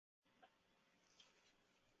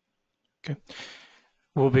Okay.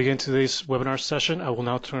 We'll begin today's webinar session. I will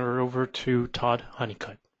now turn it over to Todd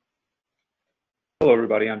Honeycutt. Hello,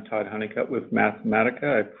 everybody. I'm Todd Honeycutt with Mathematica.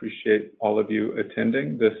 I appreciate all of you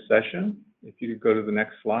attending this session. If you could go to the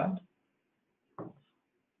next slide.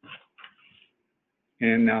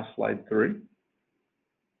 And now slide 3.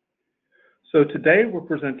 So today we're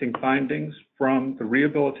presenting findings from the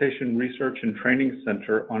Rehabilitation Research and Training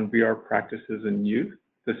Center on VR practices in youth.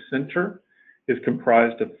 The center is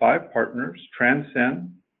comprised of 5 partners: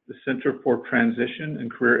 TransCen, the Center for Transition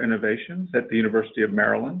and Career Innovations at the University of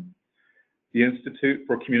Maryland, the Institute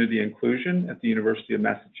for Community Inclusion at the University of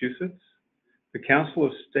Massachusetts, the Council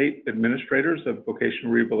of State Administrators of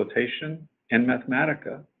Vocational Rehabilitation, and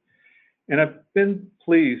Mathematica. And I've been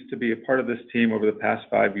pleased to be a part of this team over the past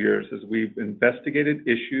 5 years as we've investigated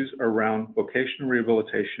issues around vocational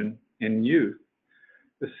rehabilitation in youth.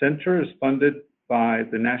 The center is funded by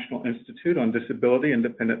the National Institute on Disability,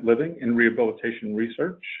 Independent Living, and Rehabilitation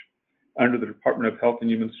Research under the Department of Health and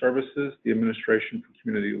Human Services, the Administration for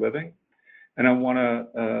Community Living. And I want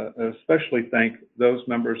to especially thank those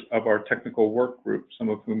members of our technical work group, some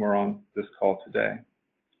of whom are on this call today.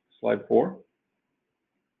 Slide 4.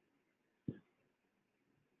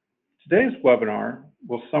 Today's webinar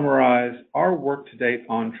will summarize our work to date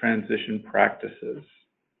on transition practices,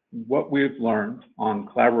 what we've learned on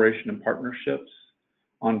collaboration and partnerships,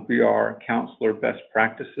 on VR counselor best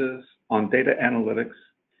practices, on data analytics,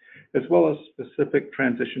 as well as specific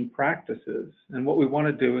transition practices. And what we want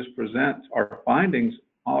to do is present our findings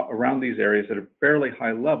around these areas at a fairly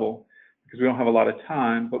high level because we don't have a lot of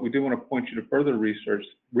time, but we do want to point you to further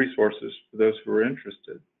resources for those who are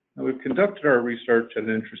interested. Now, we've conducted our research at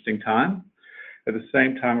an interesting time. At the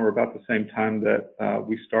same time, or about the same time that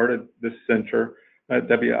we started this center,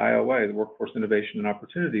 WIOA, the Workforce Innovation and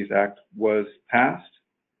Opportunities Act, was passed.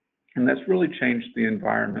 And that's really changed the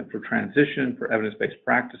environment for transition, for evidence-based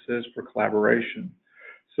practices, for collaboration.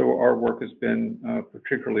 So our work has been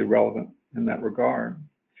particularly relevant in that regard.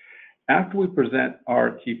 After we present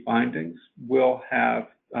our key findings, we'll have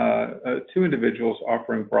 2 individuals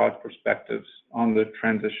offering broad perspectives on the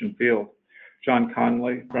transition field. John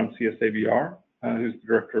Conley from CSAVR, who's the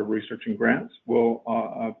Director of Research and Grants, will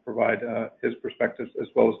provide his perspectives, as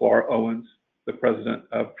well as Laura Owens, the President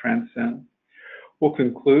of TransCen. We'll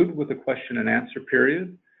conclude with a question and answer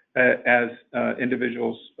period as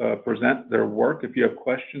individuals present their work. If you have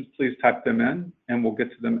questions, please type them in and we'll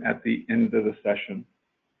get to them at the end of the session.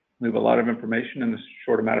 We have a lot of information in this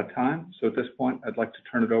short amount of time, so at this point, I'd like to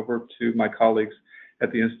turn it over to my colleagues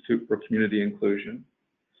at the Institute for Community Inclusion.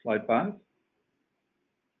 Slide 5.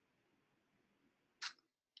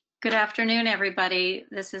 Good afternoon, everybody.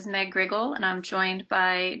 This is Meg Griggle, and I'm joined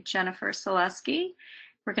by Jennifer Selesky.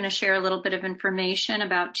 We're going to share a little bit of information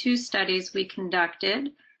about 2 studies we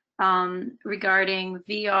conducted regarding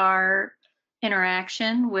VR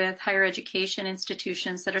interaction with higher education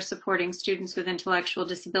institutions that are supporting students with intellectual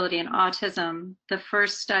disability and autism. The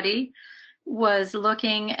first study was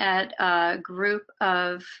looking at a group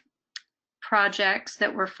of projects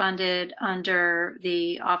that were funded under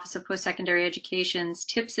the Office of Post-Secondary Education's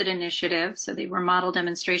TIPSIT initiative. So they were model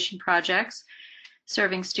demonstration projects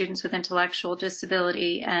serving students with intellectual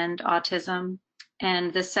disability and autism.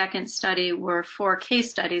 And the second study were 4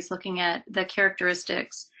 case studies looking at the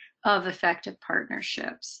characteristics of effective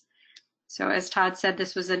partnerships. So as Todd said,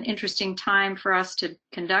 this was an interesting time for us to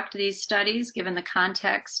conduct these studies given the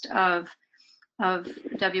context of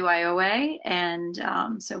WIOA, and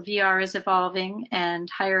so VR is evolving and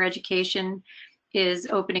higher education is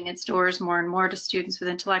opening its doors more and more to students with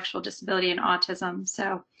intellectual disability and autism.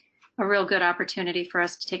 So a real good opportunity for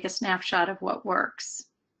us to take a snapshot of what works.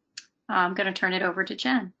 I'm going to turn it over to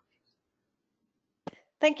Jen.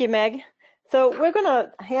 Thank you, Meg. So we're going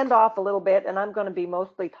to hand off a little bit, and I'm going to be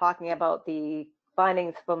mostly talking about the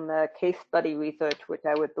findings from the case study research, which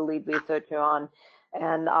I was the lead researcher on.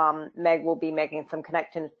 And Meg will be making some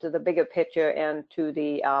connections to the bigger picture and to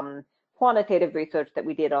the quantitative research that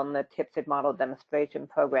we did on the TIPSIT model demonstration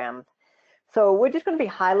programs. So we're just going to be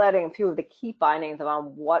highlighting a few of the key findings around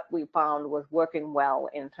what we found was working well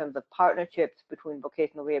in terms of partnerships between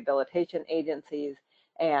vocational rehabilitation agencies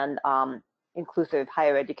and inclusive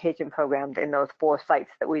higher education programs in those 4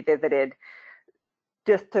 sites that we visited.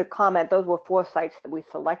 Just to comment, those were 4 sites that we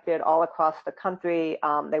selected all across the country.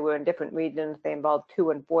 They were in different regions. They involved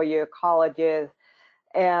 2- and 4-year colleges.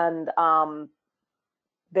 And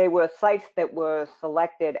they were sites that were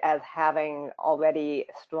selected as having already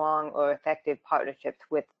strong or effective partnerships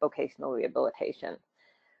with vocational rehabilitation.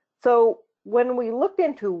 So when we looked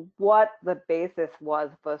into what the basis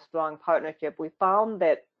was for a strong partnership, we found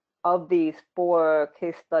that of these 4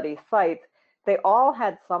 case study sites, they all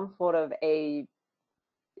had some sort of a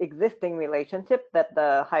existing relationship that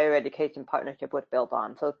the higher education partnership was built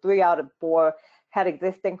on. So 3 out of 4 had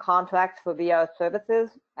existing contracts for VR services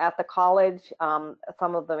at the college,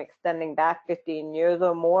 some of them extending back 15 years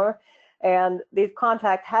or more. And these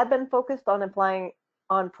contracts had been focused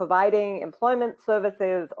on providing employment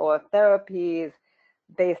services or therapies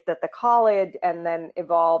based at the college, and then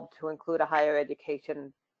evolved to include a higher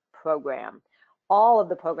education program. All of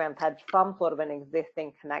the programs had some sort of an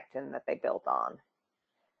existing connection that they built on.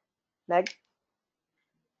 Meg?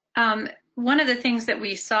 One of the things that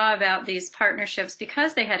we saw about these partnerships,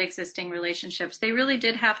 because they had existing relationships, they really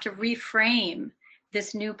did have to reframe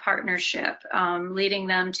this new partnership, leading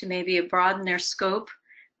them to maybe broaden their scope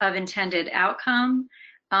of intended outcome,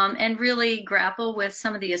 and really grapple with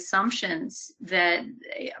some of the assumptions that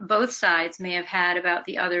both sides may have had about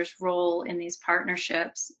the other's role in these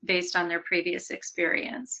partnerships based on their previous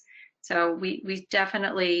experience. So we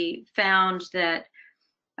definitely found that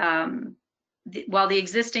while the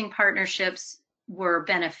existing partnerships were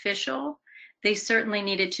beneficial, they certainly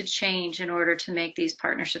needed to change in order to make these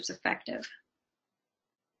partnerships effective.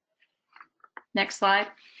 Next slide.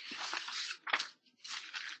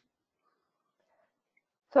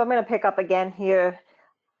 So I'm going to pick up again here.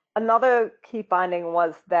 Another key finding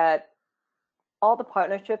was that all the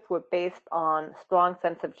partnerships were based on strong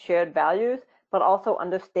sense of shared values, but also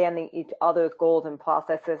understanding each other's goals and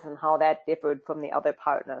processes and how that differed from the other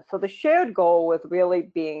partners. So the shared goal was really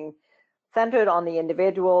being centered on the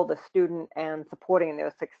individual, the student, and supporting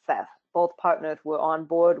their success. Both partners were on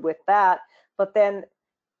board with that, but then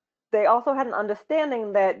they also had an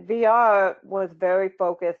understanding that VR was very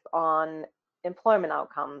focused on employment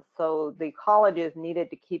outcomes. So the colleges needed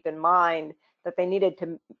to keep in mind that they needed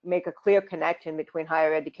to make a clear connection between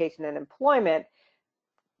higher education and employment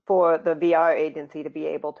for the VR agency to be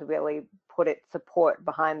able to really put its support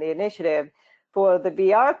behind the initiative. For the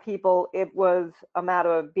VR people, it was a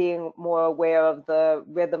matter of being more aware of the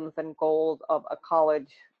rhythms and goals of a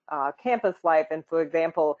college campus life. And for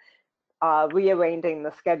example, rearranging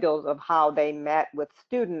the schedules of how they met with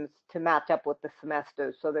students to match up with the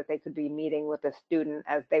semesters so that they could be meeting with the student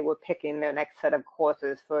as they were picking their next set of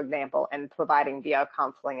courses, for example, and providing VR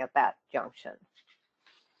counseling at that junction.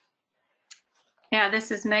 Yeah,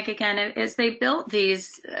 this is Meg again. As they built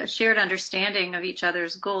these shared understanding of each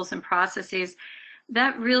other's goals and processes,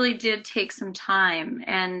 that really did take some time.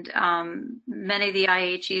 And many of the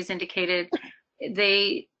IHEs indicated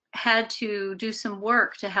they had to do some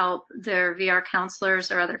work to help their VR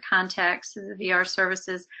counselors or other contacts, the VR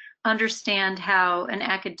services, understand how an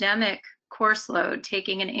academic course load,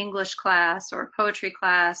 taking an English class or a poetry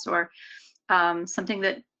class or something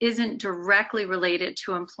that isn't directly related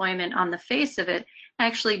to employment on the face of it,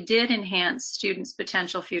 actually did enhance students'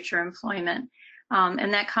 potential future employment.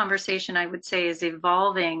 And that conversation, I would say, is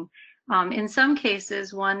evolving. In some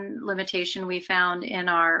cases, one limitation we found in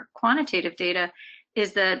our quantitative data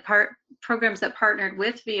is that programs that partnered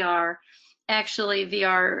with VR, actually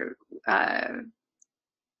VR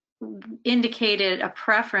indicated a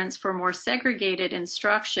preference for more segregated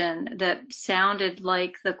instruction that sounded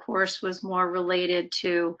like the course was more related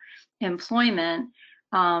to employment,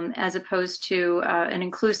 as opposed to an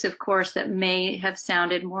inclusive course that may have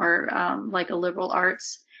sounded more like a liberal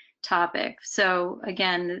arts topic. So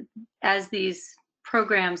again, as these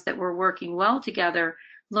programs that were working well together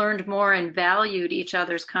learned more and valued each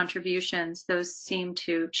other's contributions, those seem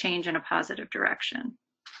to change in a positive direction.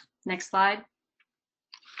 Next slide.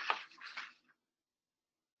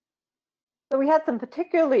 So we had some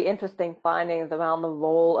particularly interesting findings around the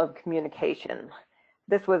role of communication.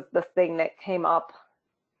 This was the thing that came up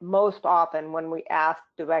most often when we asked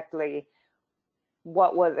directly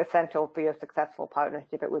what was essential for your successful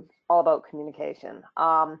partnership. It was all about communication.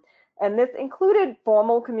 And this included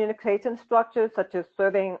formal communication structures such as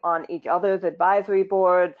serving on each other's advisory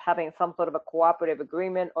boards, having some sort of a cooperative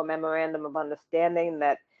agreement or memorandum of understanding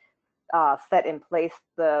that set in place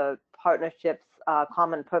the partnership's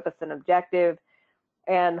common purpose and objective,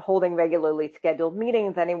 and holding regularly scheduled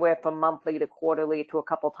meetings anywhere from monthly to quarterly to a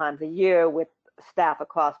couple times a year with staff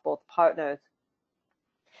across both partners.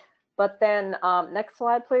 But then, next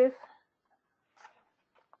slide, please.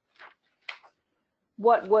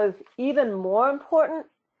 What was even more important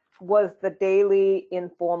was the daily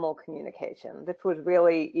informal communication. This was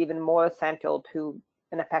really even more essential to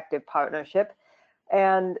an effective partnership.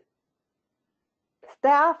 And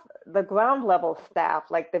staff, the ground level staff,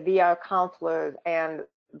 like the VR counselors and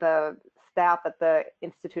the staff at the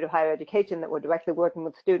Institute of Higher Education that were directly working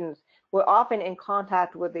with students, were often in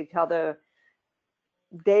contact with each other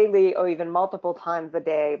daily or even multiple times a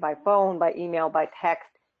day by phone, by email, by text,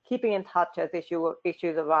 keeping in touch as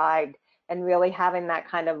issues arrived, and really having that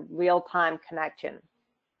kind of real-time connection.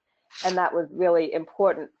 And that was really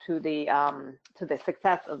important to the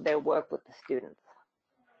success of their work with the students.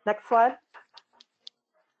 Next slide.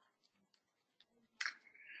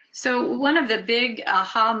 So one of the big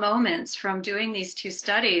aha moments from doing these two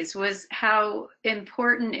studies was how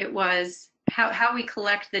important it was, how we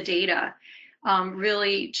collect the data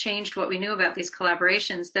really changed what we knew about these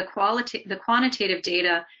collaborations. The quantitative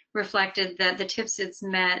data reflected that the TIPSIDs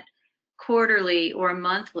met quarterly or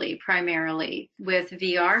monthly primarily with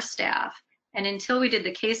VR staff. And until we did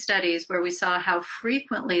the case studies where we saw how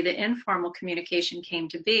frequently the informal communication came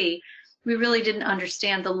to be, we really didn't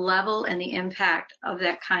understand the level and the impact of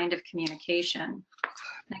that kind of communication.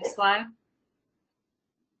 Next slide.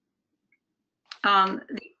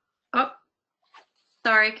 Oh,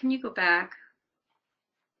 sorry, can you go back?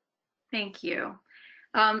 Thank you.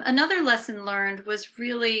 Another lesson learned was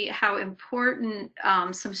really how important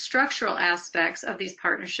some structural aspects of these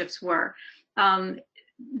partnerships were. In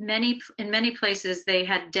many places, they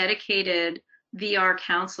had dedicated VR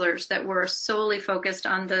counselors that were solely focused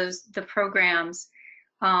on the programs.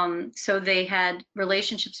 So they had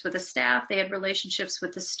relationships with the staff, they had relationships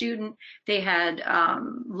with the student, they had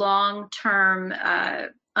long-term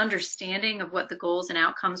understanding of what the goals and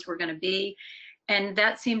outcomes were going to be. And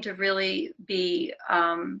that seemed to really be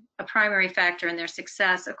a primary factor in their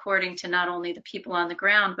success, according to not only the people on the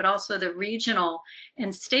ground, but also the regional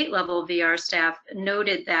and state level VR staff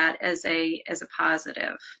noted that as a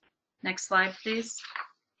positive. Next slide, please.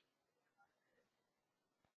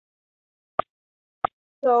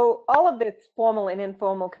 So all of this formal and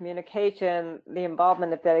informal communication, the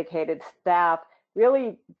involvement of dedicated staff,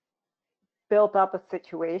 really built up a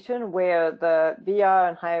situation where the VR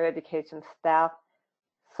and higher education staff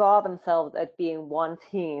saw themselves as being one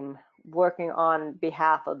team working on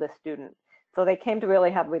behalf of the student. So they came to really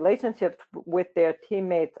have relationships with their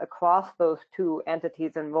teammates across those two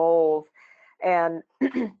entities and roles, and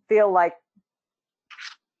feel like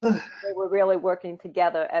they were really working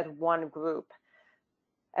together as one group.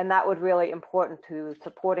 And that was really important to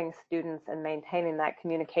supporting students and maintaining that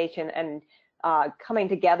communication and coming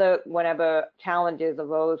together whenever challenges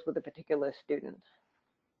arose with a particular student.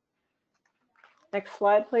 Next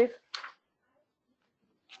slide, please.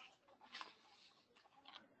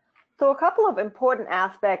 So a couple of important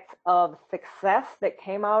aspects of success that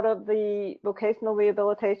came out of the vocational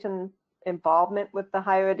rehabilitation involvement with the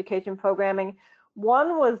higher education programming.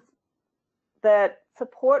 One was that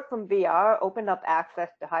support from VR opened up access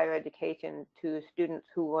to higher education to students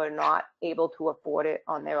who were not able to afford it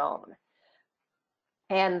on their own.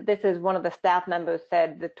 And this is one of the staff members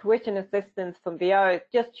said, the tuition assistance from VR is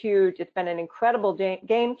just huge. It's been an incredible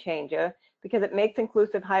game changer because it makes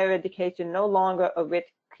inclusive higher education no longer a rich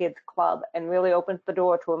kids club and really opens the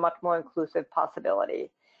door to a much more inclusive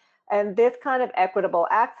possibility. And this kind of equitable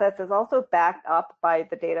access is also backed up by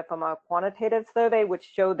the data from our quantitative survey,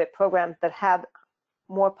 which showed that programs that had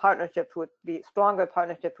more partnerships with the stronger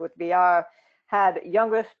partnerships with VR had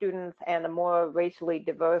younger students and a more racially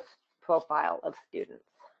diverse profile of students.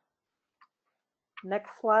 Next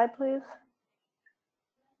slide, please.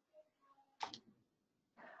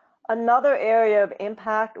 Another area of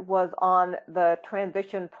impact was on the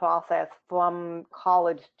transition process from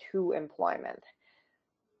college to employment.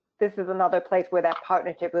 This is another place where that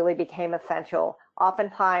partnership really became essential.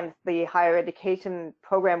 Oftentimes, the higher education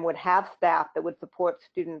program would have staff that would support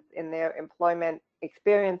students in their employment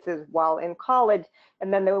experiences while in college,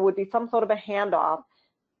 and then there would be some sort of a handoff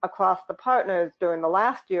across the partners during the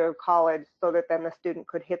last year of college so that then the student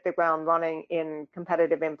could hit the ground running in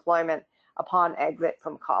competitive employment upon exit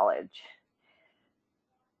from college.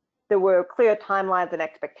 There were clear timelines and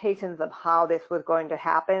expectations of how this was going to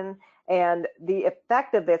happen, and the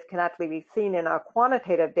effect of this can actually be seen in our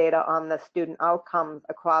quantitative data on the student outcomes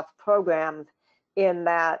across programs, in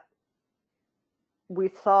that we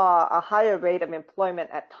saw a higher rate of employment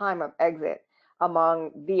at time of exit among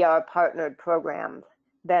VR partnered programs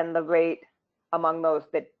than the rate among those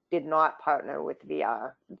that did not partner with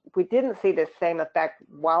VR. We didn't see this same effect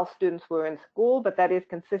while students were in school, but that is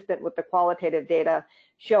consistent with the qualitative data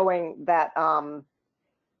showing that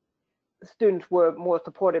students were more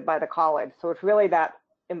supported by the college. So it's really that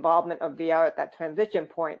involvement of VR at that transition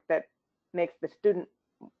point that makes the student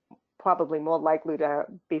probably more likely to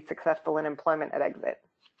be successful in employment at exit.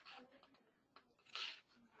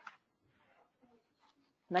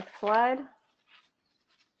 Next slide.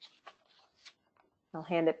 I'll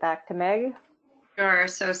hand it back to Meg. Sure.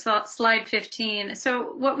 So slide 15.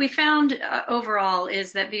 So what we found overall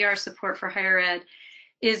is that VR support for higher ed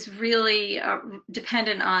is really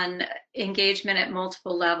dependent on engagement at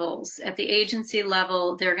multiple levels. At the agency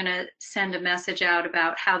level, they're going to send a message out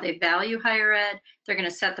about how they value higher ed. They're going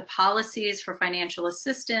to set the policies for financial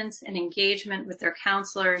assistance and engagement with their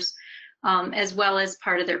counselors, as well as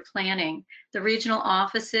part of their planning. The regional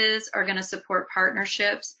offices are going to support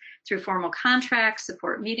partnerships through formal contracts,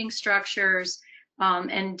 support meeting structures,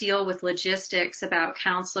 and deal with logistics about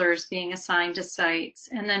counselors being assigned to sites.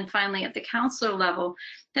 And then finally, at the counselor level,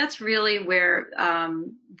 that's really where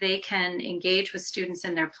they can engage with students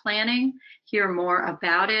in their planning, hear more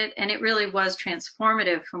about it. And it really was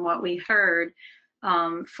transformative from what we heard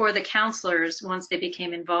for the counselors once they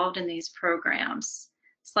became involved in these programs.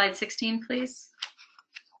 Slide 16, please.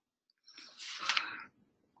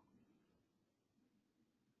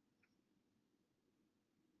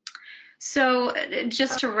 So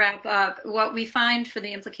just to wrap up, what we find for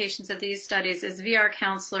the implications of these studies is VR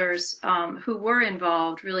counselors who were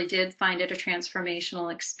involved really did find it a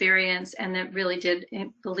transformational experience, and that really did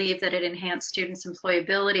believe that it enhanced students'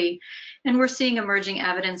 employability. And we're seeing emerging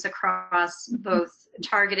evidence across both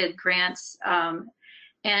targeted grants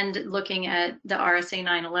and looking at the RSA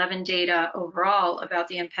 911 data overall about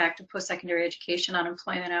the impact of post-secondary education on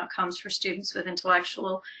employment outcomes for students with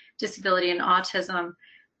intellectual disability and autism.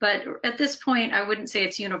 But at this point, I wouldn't say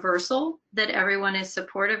it's universal that everyone is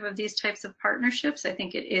supportive of these types of partnerships. I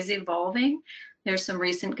think it is evolving. There's some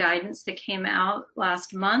recent guidance that came out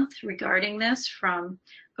last month regarding this from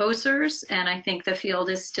OSERS, and I think the field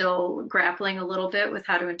is still grappling a little bit with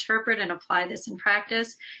how to interpret and apply this in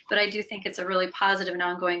practice. But I do think it's a really positive and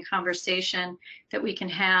ongoing conversation that we can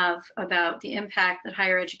have about the impact that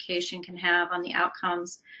higher education can have on the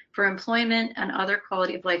outcomes for employment and other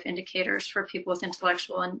quality of life indicators for people with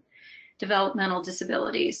intellectual and developmental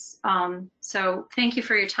disabilities. So thank you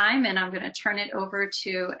for your time, and I'm going to turn it over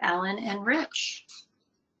to Ellen and Rich.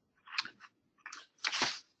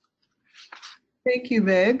 Thank you,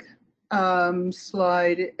 Meg. Next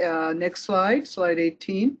slide, slide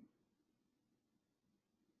 18.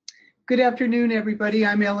 Good afternoon, everybody.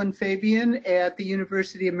 I'm Ellen Fabian at the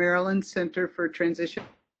University of Maryland Center for Transition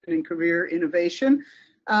and Career Innovation.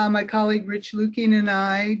 My colleague Rich Lukin and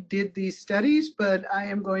I did these studies, but I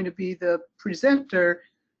am going to be the presenter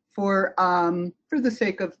for the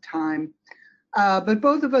sake of time. But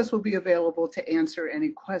both of us will be available to answer any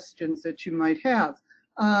questions that you might have.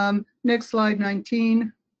 Next slide,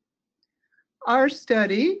 19. Our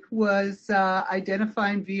study was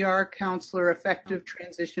identifying VR counselor effective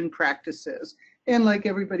transition practices. And like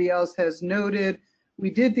everybody else has noted, we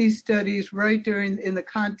did these studies right in the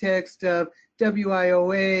context of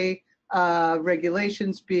WIOA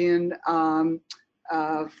regulations being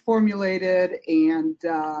formulated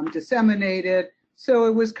and disseminated. So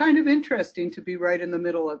it was kind of interesting to be right in the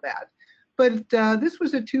middle of that. But this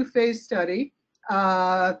was a two-phase study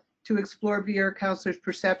to explore VR counselors'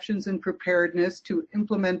 perceptions and preparedness to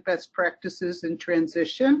implement best practices in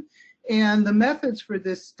transition. And the methods for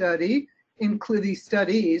this study include these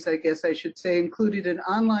studies, I guess I should say, included an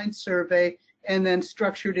online survey and then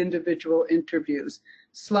structured individual interviews.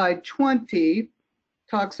 Slide 20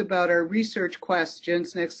 talks about our research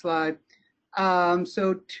questions. Next slide.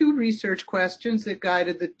 So two research questions that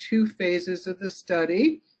guided the two phases of the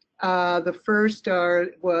study. The first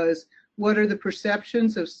was, what are the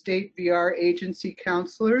perceptions of state VR agency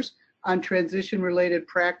counselors on transition-related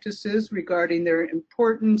practices regarding their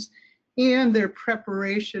importance and their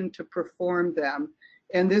preparation to perform them?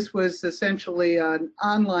 And this was essentially an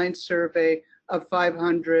online survey of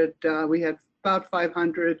 500, we had about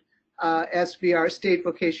 500 SVR, State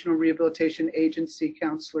Vocational Rehabilitation Agency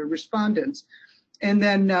counselor respondents. And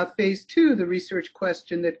then phase two, the research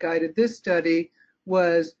question that guided this study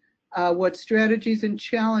was, what strategies and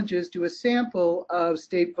challenges do a sample of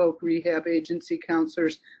state voc rehab agency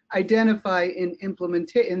counselors identify in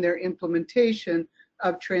their implementation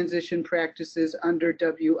of transition practices under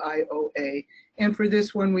WIOA? And for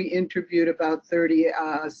this one, we interviewed about 30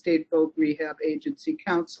 state voc rehab agency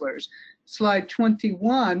counselors. Slide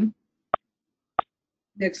 21,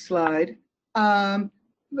 next slide.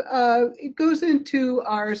 It goes into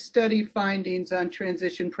our study findings on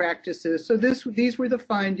transition practices. So these were the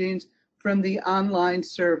findings from the online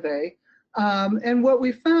survey. And what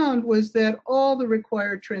we found was that all the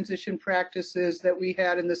required transition practices that we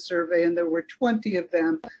had in the survey, and there were 20 of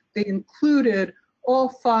them, they included all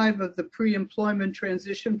 5 of the pre-employment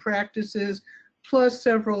transition practices, plus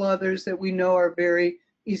several others that we know are very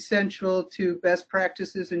essential to best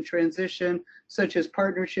practices in transition, such as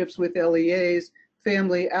partnerships with LEAs,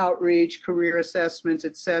 family outreach, career assessments,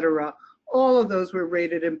 etc. All of those were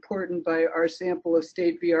rated important by our sample of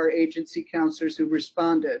state VR agency counselors who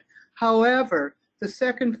responded. However, the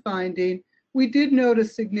second finding, we did note a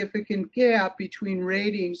significant gap between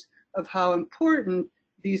ratings of how important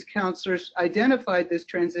these counselors identified this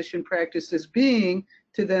transition practice as being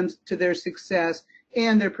to them, to their success,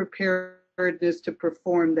 and their preparedness to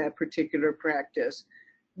perform that particular practice.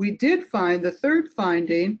 We did find the third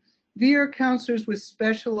finding, VR counselors with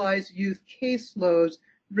specialized youth caseloads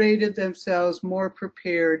rated themselves more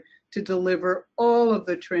prepared to deliver all of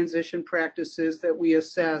the transition practices that we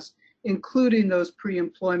assessed, including those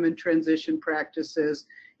pre-employment transition practices.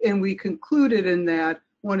 And we concluded in that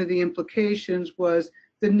one of the implications was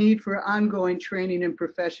the need for ongoing training and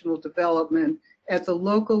professional development at the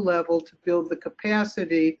local level to build the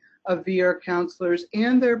capacity of VR counselors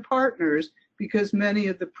and their partners, because many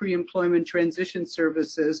of the pre-employment transition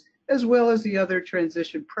services, as well as the other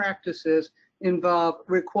transition practices,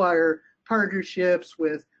 require partnerships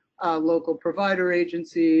with local provider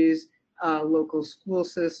agencies, local school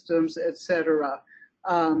systems, etc.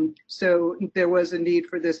 So there was a need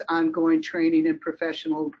for this ongoing training and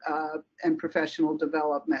professional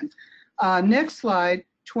development. Next slide,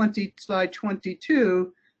 slide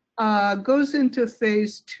 22, goes into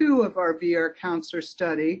phase 2 of our VR counselor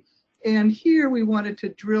study. And here we wanted to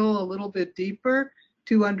drill a little bit deeper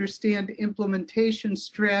to understand implementation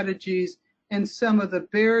strategies and some of the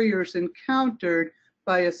barriers encountered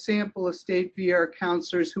by a sample of state VR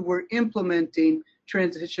counselors who were implementing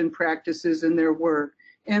transition practices in their work.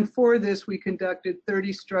 And for this, we conducted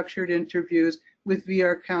 30 structured interviews with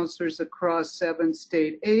VR counselors across 7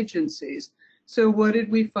 state agencies. So what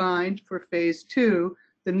did we find for phase 2?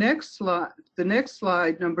 The next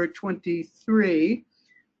slide, number 23,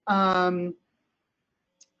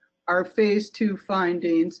 our phase 2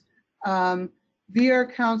 findings.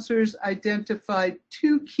 VR counselors identified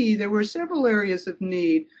 2 key, there were several areas of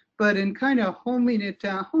need, but in kind of honing it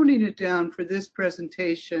down for this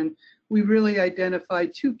presentation, we really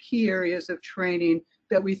identified 2 key areas of training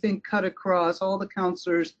that we think cut across all the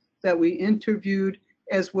counselors that we interviewed,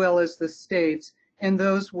 as well as the states. And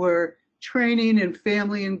those were training and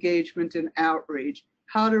family engagement and outreach,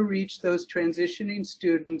 how to reach those transitioning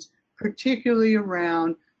students, particularly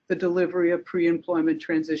around the delivery of pre-employment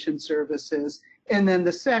transition services. And then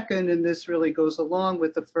the second, and this really goes along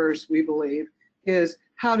with the first, we believe, is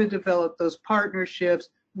how to develop those partnerships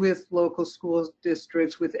with local school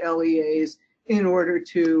districts, with LEAs, in order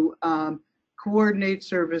to coordinate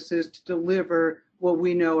services to deliver what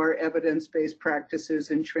we know are evidence-based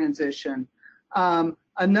practices in transition.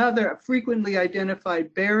 Another frequently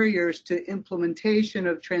identified barriers to implementation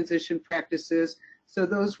of transition practices. So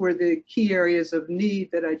those were the key areas of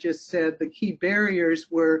need that I just said. The key barriers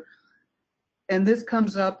were, and this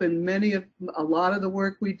comes up in a lot of the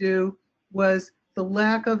work we do, was the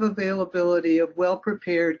lack of availability of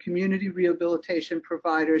well-prepared community rehabilitation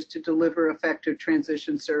providers to deliver effective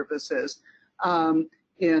transition services.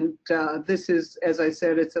 This is, as I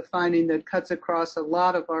said, it's a finding that cuts across a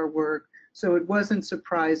lot of our work, so it wasn't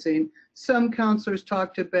surprising. Some counselors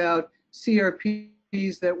talked about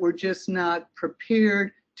CRPs that were just not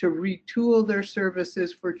prepared to retool their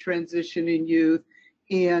services for transitioning youth,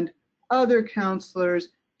 and other counselors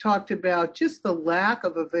talked about just the lack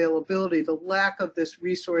of availability, the lack of this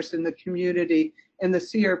resource in the community, and the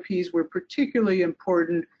CRPs were particularly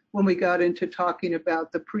important when we got into talking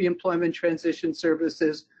about the pre-employment transition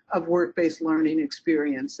services of work-based learning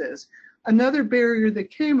experiences. Another barrier that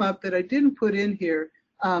came up that I didn't put in here,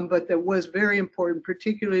 but that was very important,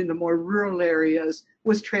 particularly in the more rural areas,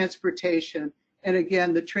 was transportation. And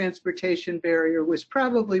again, the transportation barrier was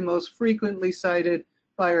probably most frequently cited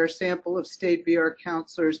by our sample of state VR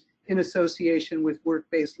counselors in association with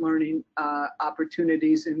work-based learning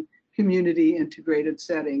opportunities in community integrated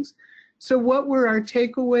settings. So what were our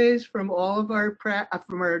takeaways from all of our,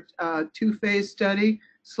 from our 2-phase study?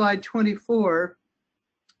 Slide 24,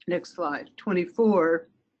 next slide, 24,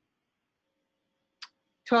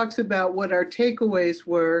 talks about what our takeaways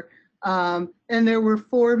were. And there were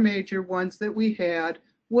 4 major ones that we had.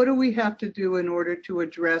 What do we have to do in order to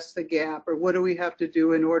address the gap, or what do we have to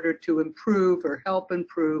do in order to improve or help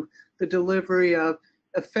improve the delivery of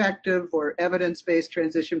effective or evidence-based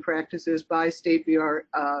transition practices by state VR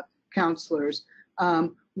counselors?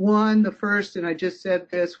 One, the first, and I just said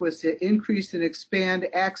this, was to increase and expand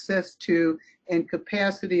access to and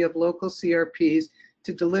capacity of local CRPs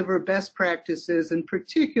to deliver best practices, and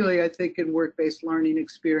particularly, I think, in work-based learning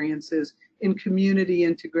experiences in community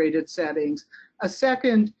integrated settings. A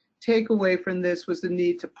second, takeaway from this was the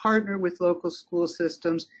need to partner with local school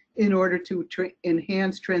systems in order to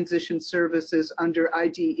enhance transition services under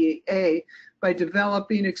IDEA by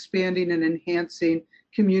developing, expanding, and enhancing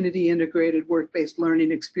community integrated work-based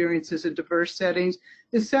learning experiences in diverse settings.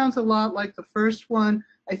 This sounds a lot like the first one.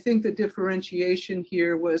 I think the differentiation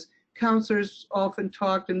here was counselors often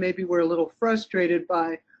talked and maybe were a little frustrated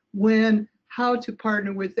by how to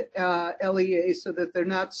partner with LEA so that they're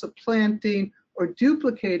not supplanting or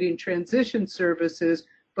duplicating transition services,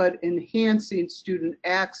 but enhancing student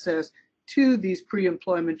access to these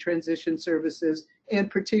pre-employment transition services, and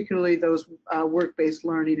particularly those work-based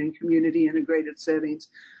learning and community integrated settings.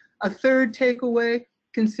 A third takeaway,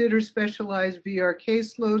 consider specialized VR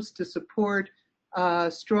caseloads to support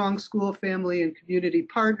strong school, family, and community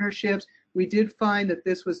partnerships. We did find that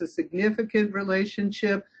this was a significant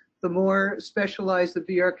relationship. The more specialized the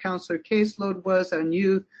VR counselor caseload was on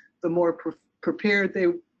youth, the more prepared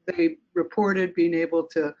they reported being able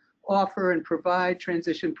to offer and provide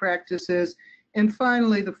transition practices. And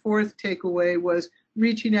finally, the fourth takeaway was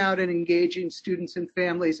reaching out and engaging students and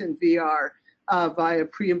families in VR via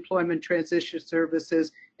pre-employment transition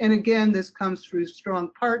services. And again, this comes through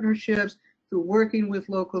strong partnerships, through working with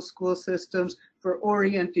local school systems, for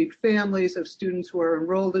orienting families of students who are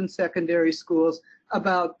enrolled in secondary schools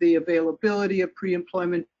about the availability of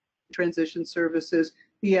pre-employment transition services,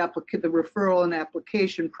 the referral and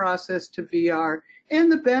application process to VR, and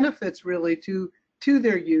the benefits really to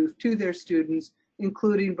their youth, to their students,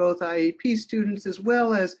 including both IEP students as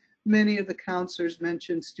well as many of the counselors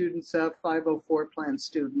mentioned students of 504 plan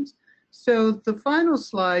students. So the final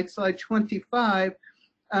slide, slide 25,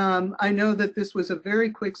 I know that this was a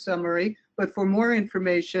very quick summary, but for more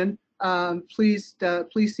information, please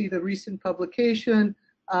see the recent publication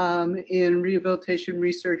in Rehabilitation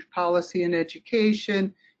Research Policy and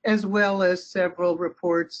Education, as well as several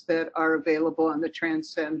reports that are available on the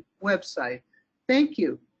TransCen website. Thank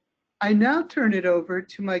you. I now turn it over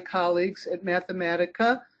to my colleagues at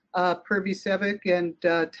Mathematica, Purvi Sevic and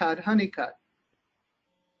Todd Honeycutt.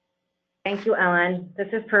 Thank you, Ellen. This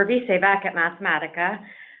is Purvi Sevic at Mathematica,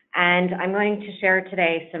 and I'm going to share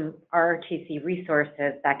today some RRTC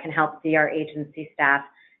resources that can help VR agency staff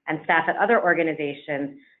and staff at other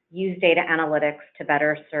organizations use data analytics to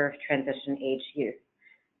better serve transition age youth.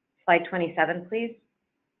 Slide 27, please.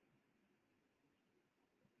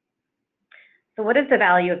 So what is the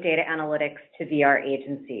value of data analytics to VR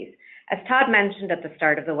agencies? As Todd mentioned at the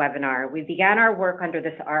start of the webinar, we began our work under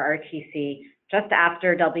this RRTC just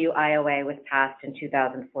after WIOA was passed in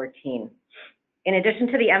 2014. In addition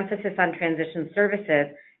to the emphasis on transition services,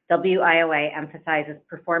 WIOA emphasizes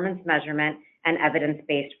performance measurement and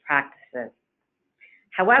evidence-based practices.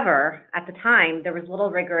 However, at the time, there was little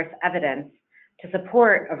rigorous evidence to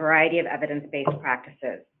support a variety of evidence-based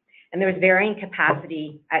practices, and there was varying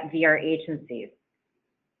capacity at VR agencies.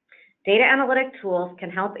 Data analytic tools can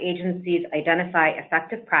help agencies identify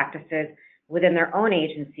effective practices within their own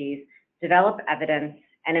agencies, develop evidence,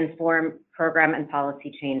 and inform program and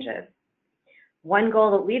policy changes. One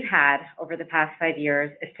goal that we've had over the past 5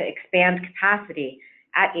 years is to expand capacity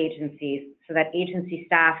at agencies so that agency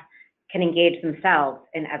staff can engage themselves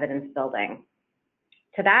in evidence building.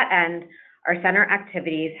 To that end, our center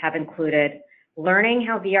activities have included learning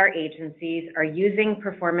how VR agencies are using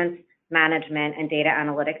performance management and data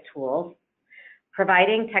analytic tools,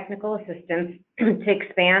 providing technical assistance to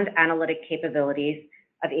expand analytic capabilities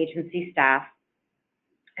of agency staff,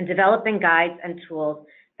 and developing guides and tools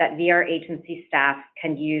that VR agency staff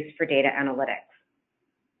can use for data analytics.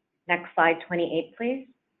 Next slide, 28, please.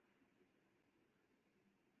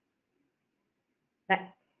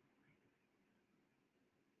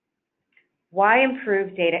 Why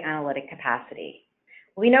improve data analytic capacity?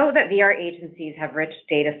 We know that VR agencies have rich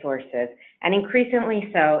data sources, and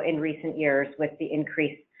increasingly so in recent years with the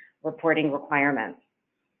increased reporting requirements.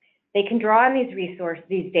 They can draw on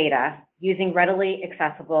these data using readily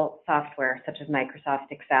accessible software such as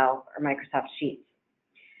Microsoft Excel or Microsoft Sheets.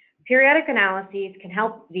 Periodic analyses can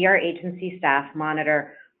help VR agency staff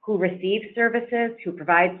monitor who receives services, who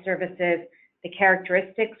provides services, the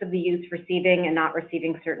characteristics of the youth receiving and not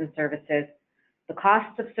receiving certain services, the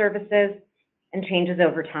costs of services, and changes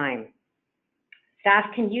over time.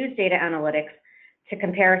 Staff can use data analytics to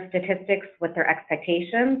compare statistics with their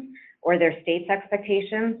expectations or their state's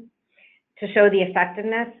expectations, to show the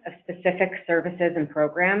effectiveness of specific services and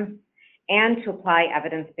programs, and to apply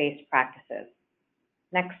evidence-based practices.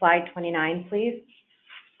 Next slide, 29, please.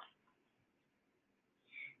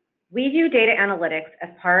 We view data analytics as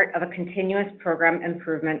part of a continuous program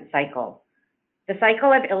improvement cycle. The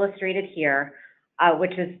cycle I've illustrated here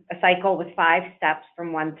which is a cycle with 5 steps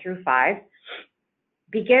from 1 through 5,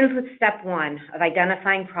 begins with step 1 of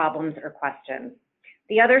identifying problems or questions.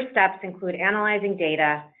 The other steps include analyzing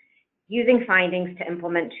data, using findings to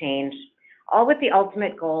implement change, all with the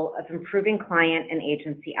ultimate goal of improving client and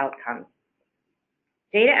agency outcomes.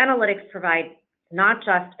 Data analytics provide not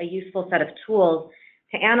just a useful set of tools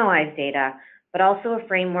to analyze data, but also a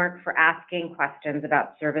framework for asking questions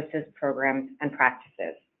about services, programs, and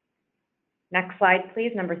practices. Next slide,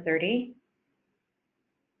 please, number 30.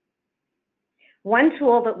 One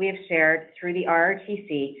tool that we have shared through the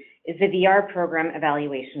RRTC is the VR Program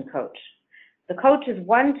Evaluation Coach. The coach is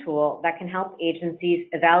one tool that can help agencies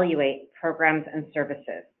evaluate programs and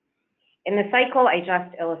services. In the cycle I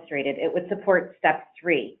just illustrated, it would support step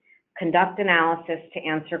 3, conduct analysis to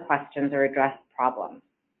answer questions or address problems.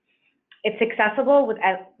 It's accessible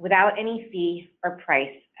without any fee or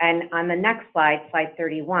price. And on the next slide, slide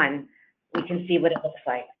 31, we can see what it looks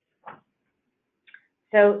like.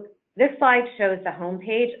 So this slide shows the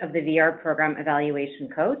homepage of the VR Program Evaluation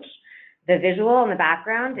Coach. The visual in the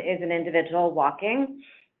background is an individual walking.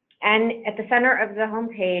 And at the center of the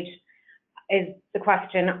homepage is the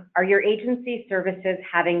question, are your agency services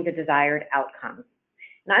having the desired outcomes?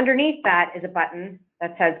 And underneath that is a button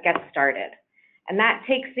that says Get Started. And that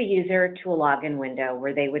takes the user to a login window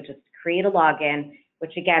where they would just create a login,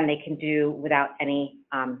 which again, they can do without any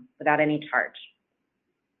charge.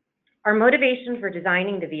 Our motivation for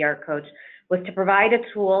designing the VR Coach was to provide a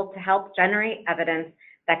tool to help generate evidence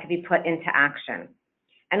that could be put into action.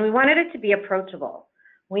 And we wanted it to be approachable.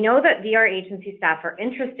 We know that VR agency staff are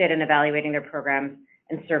interested in evaluating their programs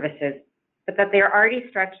and services, but that they are already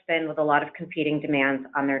stretched thin with a lot of competing demands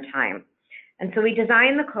on their time. And so we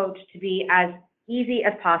designed the coach to be as easy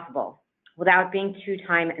as possible without being too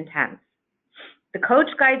time intense. The coach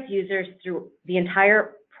guides users through the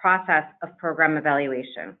entire process of program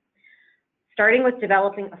evaluation, starting with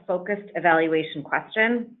developing a focused evaluation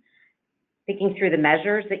question, thinking through the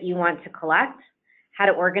measures that you want to collect, how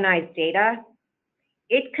to organize data.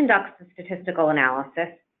 It conducts the statistical analysis,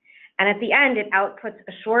 and at the end, it outputs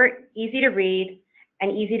a short, easy to read,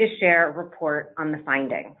 and easy to share report on the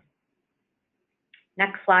findings.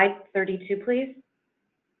 Next slide, 32, please.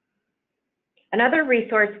 Another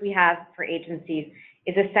resource we have for agencies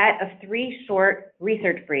is a set of 3 short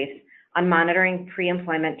research briefs on monitoring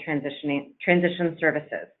pre-employment transition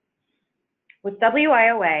services. With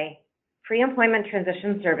WIOA, pre-employment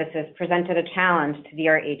transition services presented a challenge to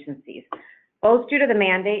VR agencies, both due to the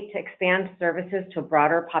mandate to expand services to a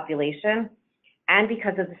broader population and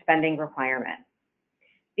because of the spending requirement.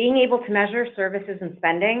 Being able to measure services and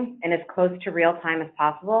spending in as close to real time as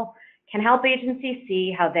possible can help agencies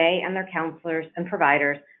see how they and their counselors and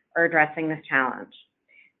providers are addressing this challenge.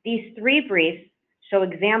 These 3 briefs show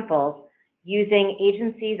examples using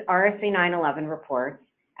agencies' RSA 911 reports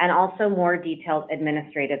and also more detailed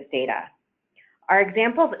administrative data. Our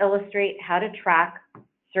examples illustrate how to track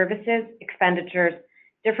services, expenditures,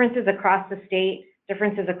 differences across the state,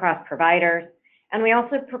 differences across providers, and we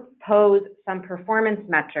also propose some performance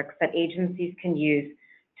metrics that agencies can use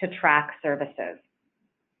to track services.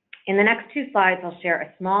 In the next 2 slides, I'll share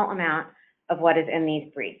a small amount of what is in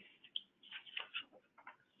these briefs.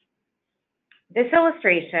 This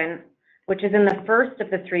illustration, which is in the first of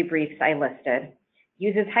the 3 briefs I listed,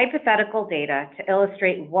 uses hypothetical data to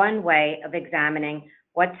illustrate one way of examining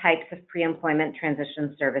what types of pre-employment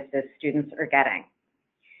transition services students are getting.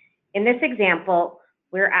 In this example,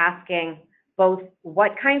 we're asking both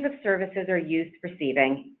what kinds of services are youth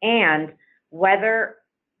receiving and whether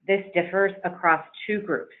this differs across 2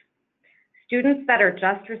 groups. Students that are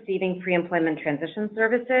just receiving pre-employment transition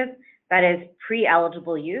services, that is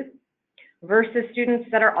pre-eligible youth, versus students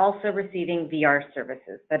that are also receiving VR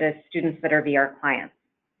services, that is students that are VR clients.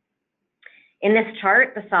 In this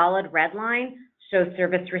chart, the solid red line shows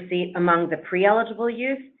service receipt among the pre-eligible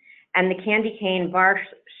youth, and the candy cane bar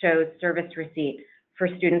shows service receipt for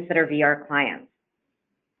students that are VR clients.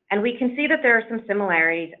 And we can see that there are some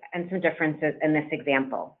similarities and some differences in this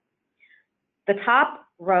example. The top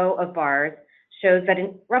row of bars shows that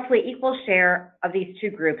a roughly equal share of these 2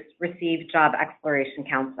 groups receive job exploration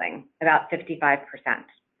counseling, about 55%.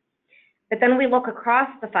 But then we look across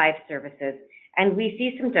the 5 services and we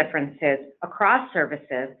see some differences across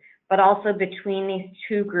services, but also between these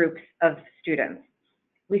 2 groups of students.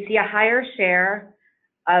 We see a higher share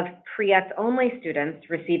of pre-ETS only students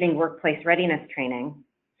receiving workplace readiness training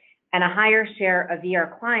and a higher share of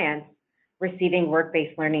VR clients receiving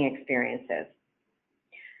work-based learning experiences.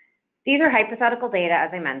 These are hypothetical data, as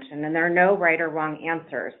I mentioned, and there are no right or wrong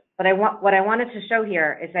answers. But what I wanted to show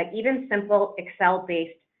here is that even simple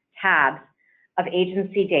Excel-based tabs of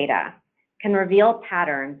agency data can reveal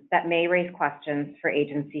patterns that may raise questions for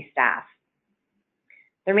agency staff.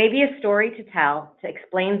 There may be a story to tell to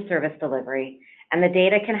explain service delivery, and the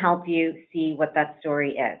data can help you see what that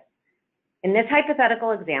story is. In this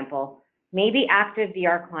hypothetical example, maybe active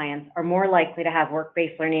VR clients are more likely to have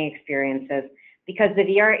work-based learning experiences because the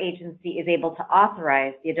VR agency is able to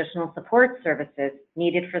authorize the additional support services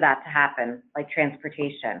needed for that to happen, like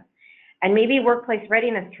transportation. And maybe workplace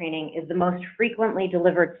readiness training is the most frequently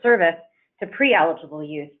delivered service to pre-eligible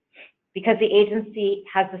youth because the agency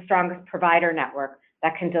has the strongest provider network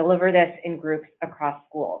that can deliver this in groups across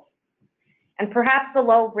schools. And perhaps the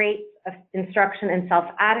low rates of instruction and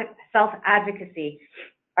self-advocacy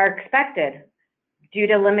are expected due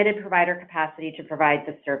to limited provider capacity to provide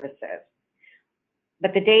the services.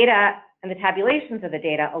 But the data and the tabulations of the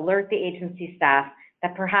data alert the agency staff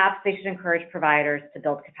that perhaps they should encourage providers to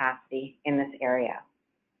build capacity in this area.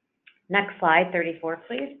 Next slide, 34,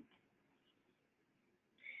 please.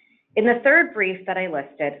 In the third brief that I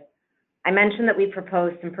listed, I mentioned that we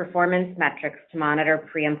proposed some performance metrics to monitor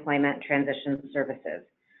pre-employment transition services.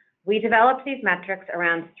 We developed these metrics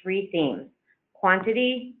around 3 themes: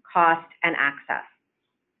 quantity, cost, and access.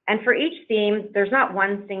 And for each theme, there's not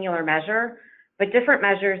one singular measure, but different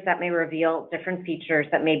measures that may reveal different features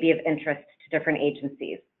that may be of interest to different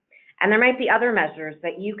agencies. And there might be other measures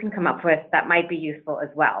that you can come up with that might be useful as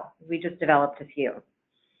well. We just developed a few.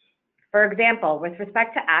 For example, with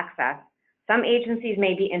respect to access, some agencies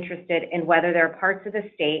may be interested in whether there are parts of the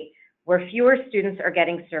state where fewer students are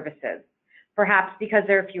getting services, perhaps because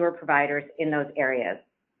there are fewer providers in those areas.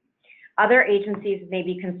 Other agencies may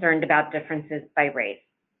be concerned about differences by race,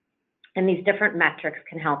 and these different metrics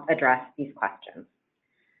can help address these questions.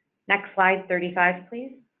 Next slide, 35,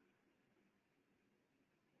 please.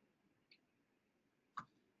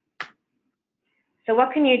 So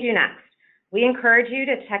what can you do next? We encourage you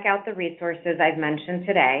to check out the resources I've mentioned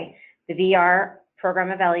today, the VR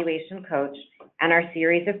Program Evaluation Coach, and our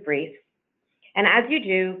series of briefs. And as you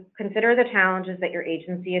do, consider the challenges that your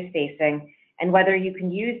agency is facing and whether you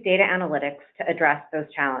can use data analytics to address those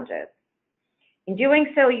challenges. In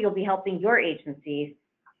doing so, you'll be helping your agencies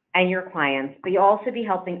and your clients, but you'll also be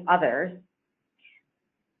helping others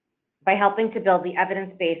by helping to build the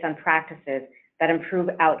evidence base on practices that improve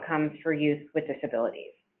outcomes for youth with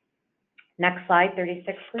disabilities. Next slide,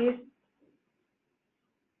 36, please.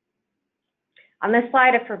 On this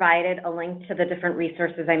slide, I've provided a link to the different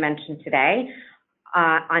resources I mentioned today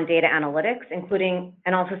on data analytics, including,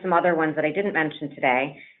 and also some other ones that I didn't mention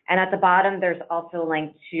today. And at the bottom, there's also a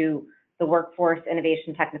link to the Workforce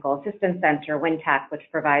Innovation Technical Assistance Center, WINTAC, which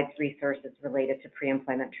provides resources related to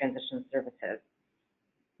pre-employment transition services.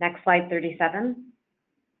 Next slide, 37.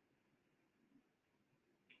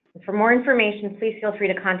 For more information, please feel free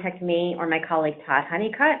to contact me or my colleague, Todd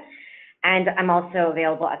Honeycutt. And I'm also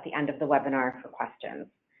available at the end of the webinar for questions.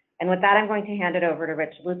 And with that, I'm going to hand it over to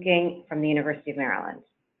Rich Luking from the University of Maryland.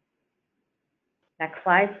 Next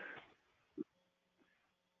slide.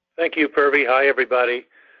 Thank you, Purvi. Hi, everybody.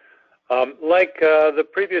 Like the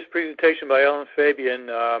previous presentation by Ellen Fabian,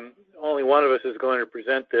 only one of us is going to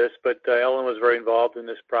present this, but Ellen was very involved in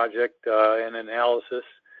this project and analysis,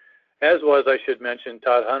 as was, I should mention,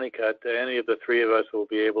 Todd Honeycutt. Any of the 3 of us will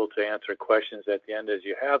be able to answer questions at the end as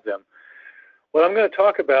you have them. What I'm going to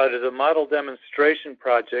talk about is a model demonstration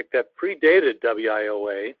project that predated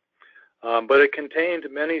WIOA, but it contained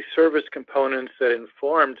many service components that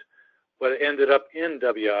informed what ended up in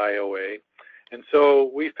WIOA. And so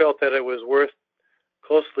we felt that it was worth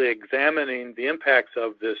closely examining the impacts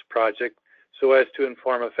of this project so as to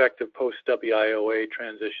inform effective post-WIOA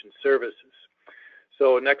transition services.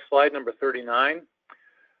 So next slide, number 39.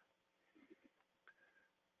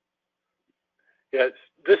 Yes,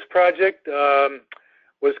 this project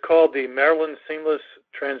was called the Maryland Seamless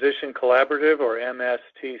Transition Collaborative, or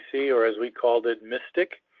MSTC, or as we called it,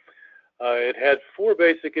 MYSTIC. It had 4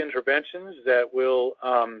 basic interventions that will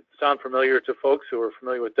sound familiar to folks who are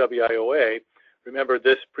familiar with WIOA. Remember,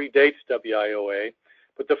 this predates WIOA.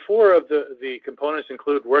 But the 4 of the components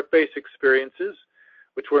include work-based experiences,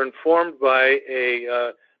 which were informed by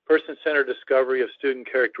a person-centered discovery of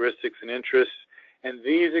student characteristics and interests. And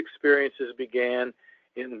these experiences began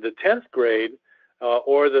in the 10th grade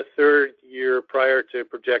or the 3rd year prior to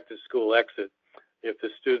projected school exit, if the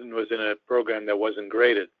student was in a program that wasn't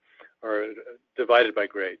graded or divided by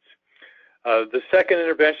grades. The second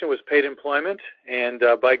intervention was paid employment, and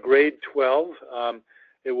by grade 12,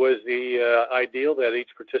 it was the ideal that each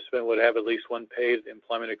participant would have at least 1 paid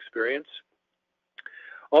employment experience.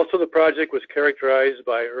 Also, the project was characterized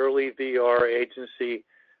by early VR agency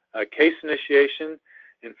case initiation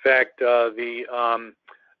In fact, the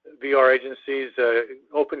VR agencies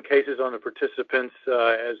open cases on the participants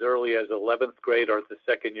as early as 11th grade or the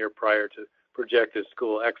second year prior to projected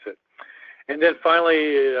school exit. And then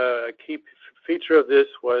finally, a key feature of this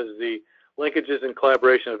was the linkages and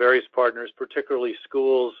collaboration of various partners, particularly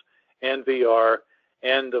schools and VR,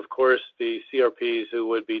 and of course the CRPs who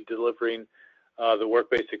would be delivering the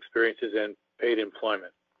work-based experiences and paid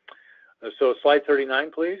employment. So slide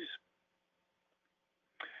 39, please.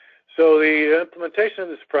 So the implementation of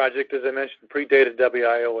this project, as I mentioned, predated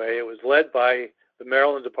WIOA. It was led by the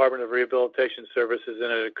Maryland Department of Rehabilitation Services,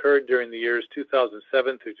 and it occurred during the years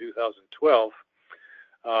 2007 through 2012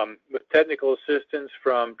 with technical assistance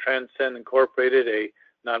from TransCen Incorporated, a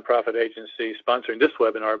nonprofit agency sponsoring this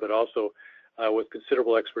webinar, but also with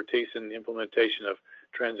considerable expertise in the implementation of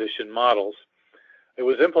transition models. It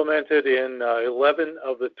was implemented in 11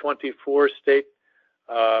 of the 24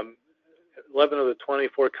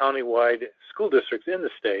 countywide school districts in the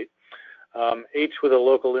state, each with a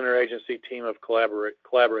local interagency team of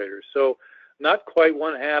collaborators. So not quite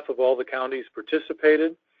 1/2 of all the counties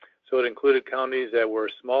participated. So it included counties that were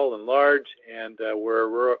small and large and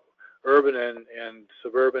were urban and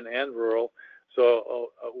suburban and rural. So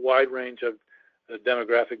a wide range of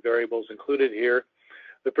demographic variables included here.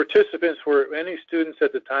 The participants were any students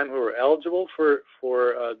at the time who were eligible for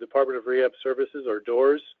Department of Rehab Services or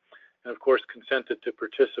DOORS, and of course consented to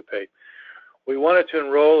participate. We wanted to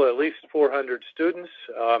enroll at least 400 students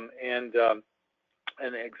and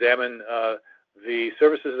examine the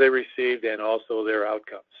services they received and also their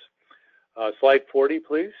outcomes. Slide 40,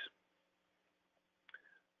 please.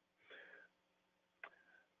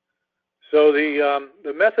 So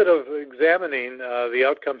the method of examining the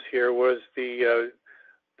outcomes here was the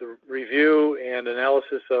review and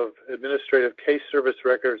analysis of administrative case service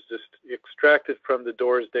records just extracted from the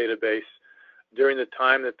DOORS database during the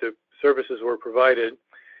time that the services were provided.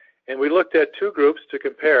 And we looked at two groups to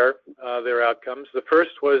compare their outcomes. The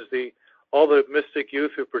first was all the Mystic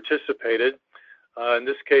youth who participated. In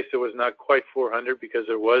this case, it was not quite 400 because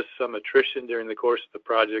there was some attrition during the course of the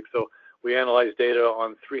project. So we analyzed data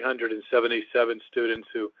on 377 students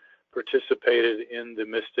who participated in the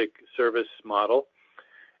Mystic service model.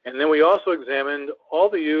 And then we also examined all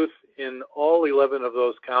the youth in all 11 of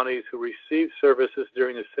those counties who received services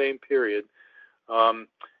during the same period.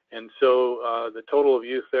 And so the total of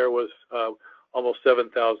youth there was almost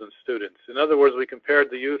 7,000 students. In other words, we compared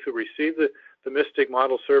the youth who received the Mystic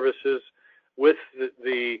model services with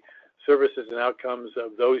the services and outcomes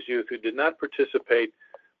of those youth who did not participate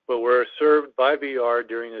but were served by VR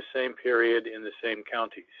during the same period in the same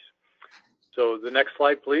counties. So the next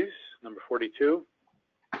slide, please, number 42.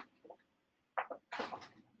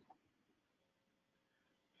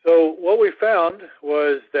 So what we found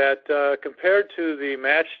was that compared to the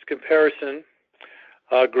matched comparison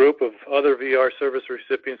group of other VR service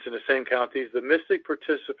recipients in the same counties, the Mystic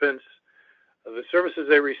participants, the services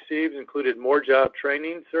they received included more job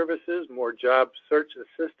training services, more job search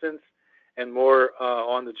assistance, and more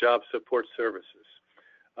on-the-job support services.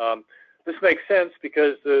 This makes sense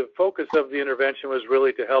because the focus of the intervention was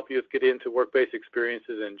really to help youth get into work-based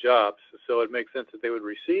experiences and jobs, so it makes sense that they would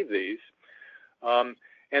receive these.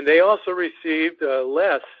 And they also received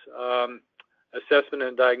less assessment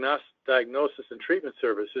and diagnosis and treatment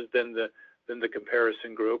services than the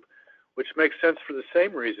comparison group, which makes sense for the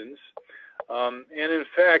same reasons. And in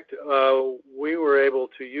fact, we were able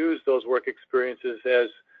to use those work experiences as,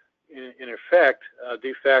 in effect,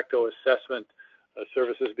 de facto assessment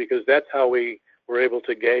services, because that's how we were able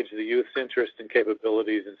to gauge the youth's interest and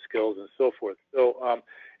capabilities and skills and so forth. So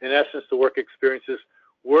in essence, the work experiences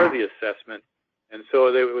were the assessment, and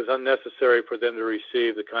so it was unnecessary for them to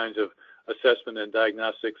receive the kinds of assessment and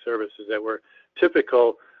diagnostic services that were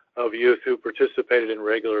typical of youth who participated in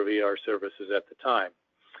regular VR services at the time.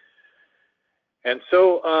 And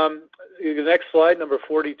so the next slide, number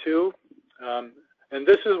 42, and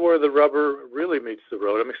this is where the rubber really meets the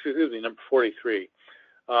road. Excuse me, number 43.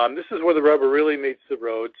 This is where the rubber really meets the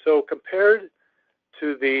road. So compared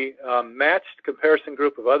to the matched comparison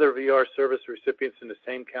group of other VR service recipients in the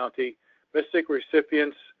same county, Mystic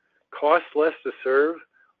recipients cost less to serve,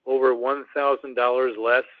 over $1,000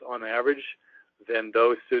 less on average than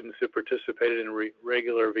those students who participated in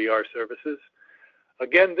regular VR services.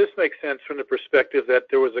 Again, this makes sense from the perspective that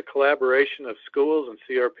there was a collaboration of schools and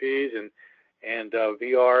CRPs and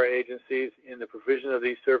VR agencies in the provision of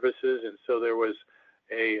these services, and so there was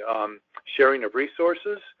a sharing of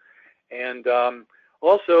resources. And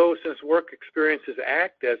also, since work experiences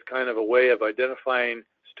act as kind of a way of identifying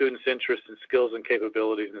students' interests and skills and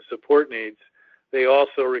capabilities and support needs, they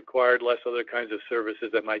also required less other kinds of services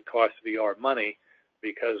that might cost VR money,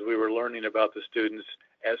 because we were learning about the students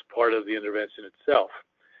as part of the intervention itself.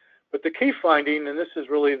 But the key finding, and this is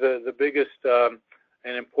really the biggest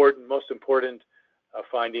and most important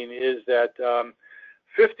finding, is that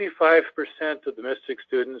 55% of the Mystic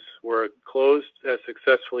students were closed as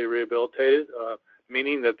successfully rehabilitated,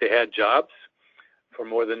 meaning that they had jobs for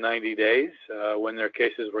more than 90 days when their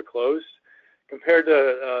cases were closed, compared to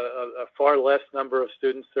a far less number of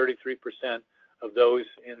students, 33% of those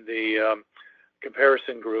in the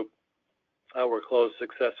comparison group were closed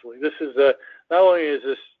successfully. This is not only is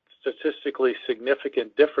this statistically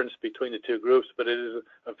significant difference between the two groups, but it is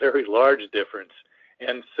a very large difference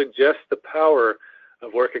and suggests the power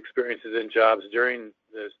of work experiences and jobs during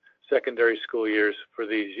the secondary school years for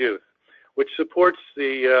these youth, which supports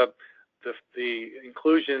the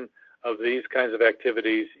inclusion of these kinds of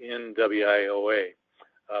activities in WIOA,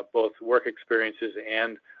 both work experiences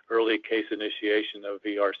and early case initiation of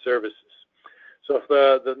VR services. So if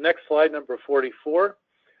the next slide, number 44,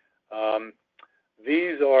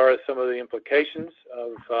 these are some of the implications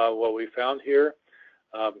of what we found here,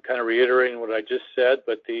 kind of reiterating what I just said,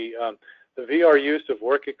 but the VR use of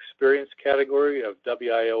work experience category of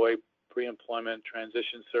WIOA pre-employment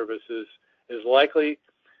transition services is likely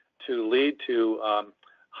to lead to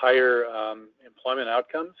higher employment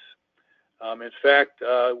outcomes. In fact,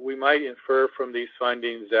 we might infer from these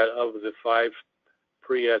findings that of the 5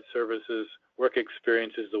 pre-ed services, work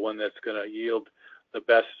experience is the one that's going to yield the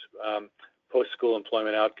best post-school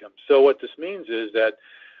employment outcomes. So what this means is that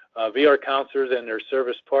VR counselors and their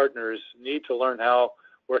service partners need to learn how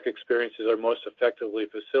work experiences are most effectively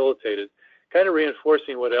facilitated, kind of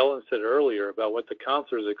reinforcing what Ellen said earlier about what the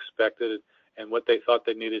counselors expected and what they thought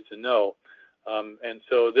they needed to know. And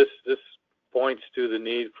so this points to the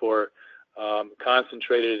need for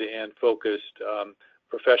concentrated and focused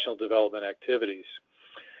professional development activities.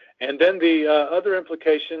 And then the other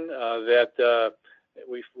implication that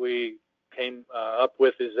we came up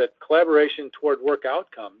with is that collaboration toward work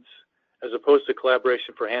outcomes, as opposed to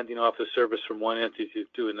collaboration for handing off the service from one entity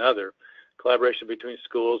to another, collaboration between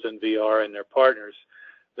schools and VR and their partners,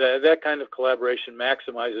 that kind of collaboration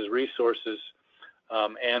maximizes resources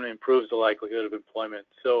and improves the likelihood of employment.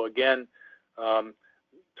 So again,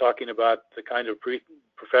 talking about the kind of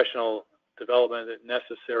professional development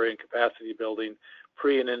necessary and capacity building,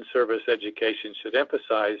 pre and in-service education should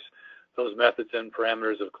emphasize those methods and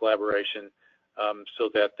parameters of collaboration so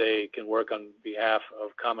that they can work on behalf of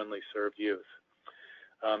commonly served youth.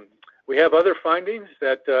 We have other findings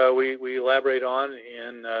that we elaborate on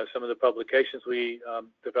in some of the publications we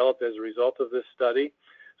developed as a result of this study.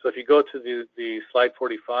 So if you go to the slide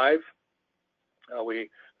 45,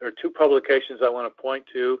 there are 2 publications I want to point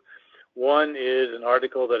to. One is an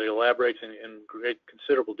article that elaborates in great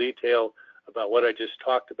considerable detail about what I just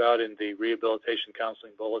talked about in the Rehabilitation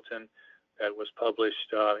Counseling Bulletin that was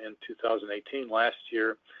published in 2018, last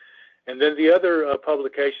year. And then the other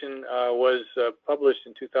publication was published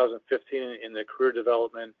in 2015 in the Career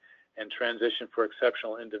Development and Transition for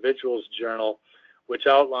Exceptional Individuals Journal, which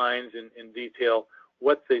outlines in detail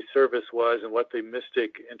what the service was and what the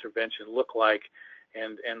Mystic intervention looked like,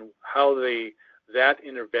 and how that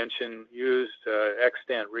intervention used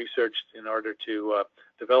extant research in order to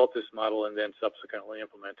develop this model and then subsequently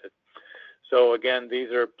implement it. So again,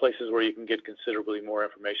 these are places where you can get considerably more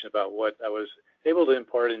information about what I was able to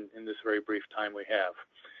impart in this very brief time we have.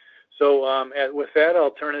 So with that,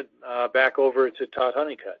 I'll turn it back over to Todd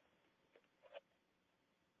Honeycutt.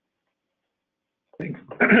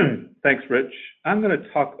 Thanks, Rich. I'm going to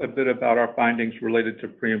talk a bit about our findings related to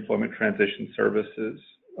pre-employment transition services.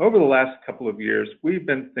 Over the last couple of years, we've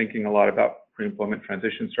been thinking a lot about pre-employment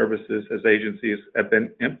transition services as agencies have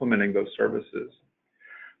been implementing those services.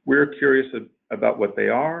 We're curious about what they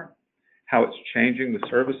are, how it's changing the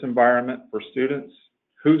service environment for students,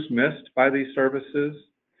 who's missed by these services,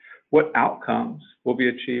 what outcomes will be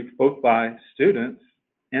achieved both by students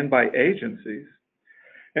and by agencies.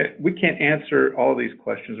 We can't answer all of these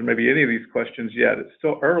questions, or maybe any of these questions yet. It's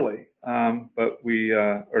still early, but we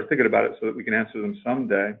are thinking about it so that we can answer them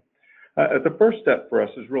someday. The first step for us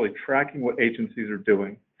is really tracking what agencies are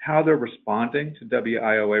doing, how they're responding to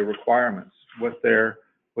WIOA requirements, what they're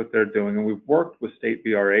doing. And we've worked with state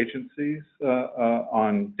VR agencies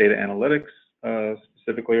on data analytics,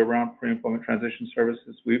 specifically around pre-employment transition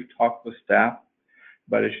services. We've talked with staff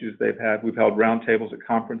about issues they've had. We've held roundtables at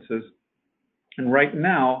conferences. And right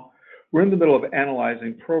now, We're in the middle of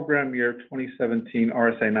analyzing program year 2017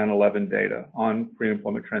 RSA 911 data on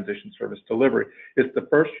pre-employment transition service delivery. It's the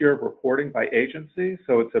first year of reporting by agency,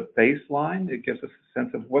 so it's a baseline. It gives us a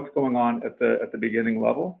sense of what's going on at the beginning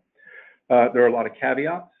level. There are a lot of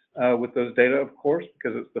caveats with those data, of course,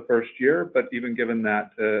 because it's the first year, but even given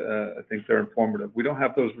that, I think they're informative. We don't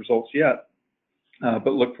have those results yet,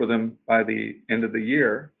 but look for them by the end of the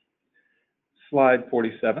year. Slide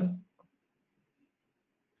 47.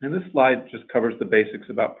 And this slide just covers the basics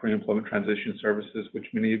about pre-employment transition services, which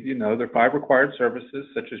many of you know. There are 5 required services,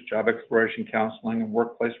 such as job exploration counseling and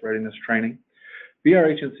workplace readiness training.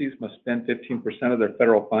 VR agencies must spend 15% of their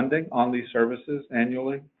federal funding on these services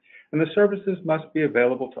annually. And the services must be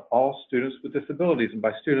available to all students with disabilities. And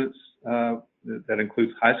by students, that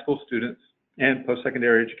includes high school students and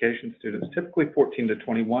post-secondary education students, typically 14 to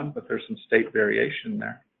 21, but there's some state variation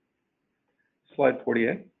there. Slide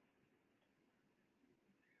 48.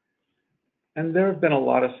 And there have been a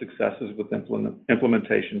lot of successes with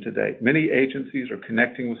implementation to date. Many agencies are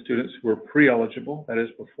connecting with students who are pre-eligible, that is,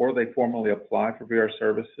 before they formally apply for VR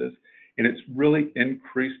services, and it's really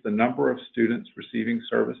increased the number of students receiving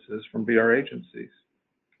services from VR agencies.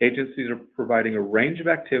 Agencies are providing a range of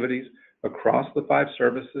activities across the 5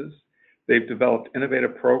 services. They've developed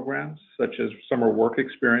innovative programs, such as summer work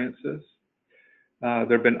experiences.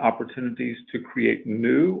 There have been opportunities to create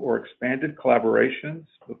new or expanded collaborations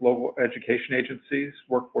with local education agencies,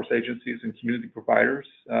 workforce agencies, and community providers.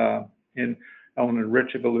 And Ellen and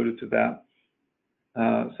Rich have alluded to that,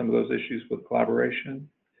 some of those issues with collaboration.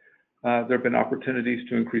 There have been opportunities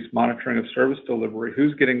to increase monitoring of service delivery.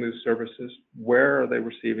 Who's getting those services? Where are they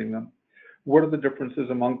receiving them? What are the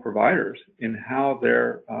differences among providers in how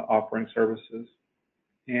they're offering services?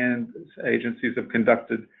 And agencies have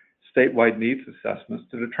conducted statewide needs assessments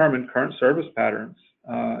to determine current service patterns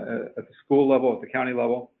at the school level, at the county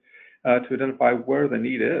level, to identify where the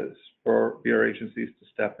need is for VR agencies to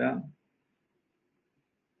step in.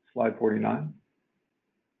 Slide 49.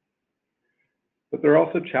 But there are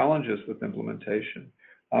also challenges with implementation.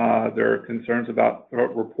 There are concerns about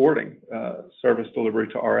reporting service delivery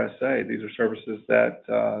to RSA. These are services that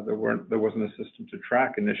there wasn't a system to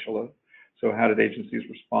track initially. So how did agencies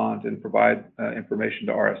respond and provide information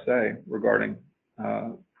to RSA regarding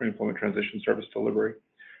pre-employment transition service delivery?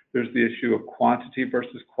 There's the issue of quantity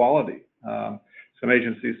versus quality. Some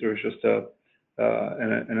agencies, there's just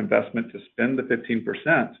an investment to spend the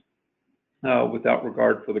 15% without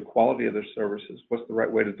regard for the quality of their services. What's the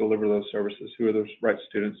right way to deliver those services? Who are the right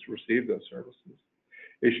students to receive those services?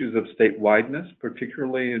 Issues of statewide-ness,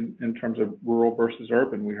 particularly in terms of rural versus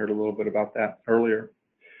urban. We heard a little bit about that earlier.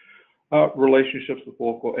 Relationships with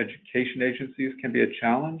local education agencies can be a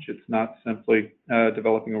challenge. It's not simply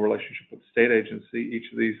developing a relationship with the state agency.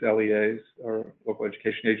 Each of these LEAs or local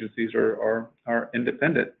education agencies are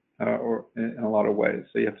independent or in a lot of ways.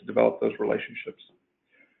 So you have to develop those relationships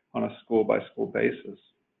on a school-by-school basis.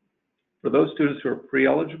 For those students who are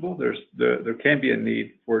pre-eligible, there can be a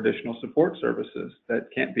need for additional support services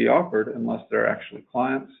that can't be offered unless they're actually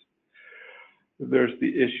clients. There's the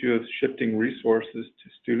issue of shifting resources to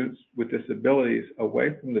students with disabilities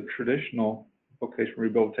away from the traditional vocational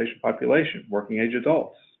rehabilitation population, working age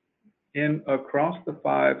adults. And across the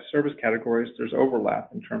 5 service categories, there's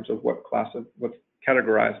overlap in terms of what's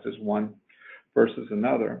categorized as one versus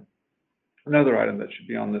another. Another item that should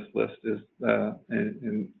be on this list is,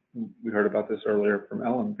 and we heard about this earlier from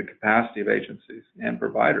Ellen, the capacity of agencies and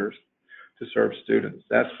providers to serve students.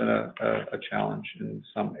 That's been a challenge in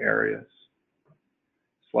some areas.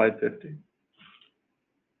 Slide 50.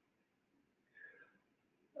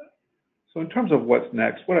 So in terms of what's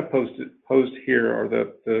next, what I posed here are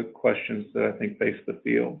the questions that I think face the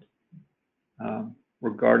field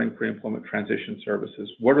regarding pre-employment transition services.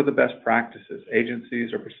 What are the best practices?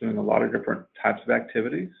 Agencies are pursuing a lot of different types of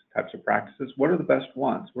activities, types of practices. What are the best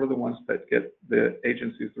ones? What are the ones that get the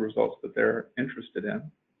agencies the results that they're interested in?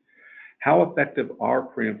 How effective are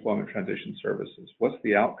pre-employment transition services? What's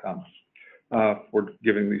the outcome for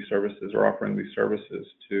giving these services or offering these services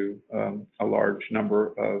to a large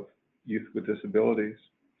number of youth with disabilities?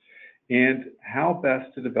 And how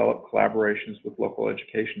best to develop collaborations with local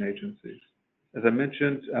education agencies? As I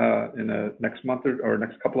mentioned, in the next month or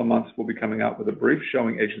next couple of months, we'll be coming out with a brief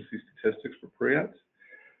showing agency statistics for pre-eds,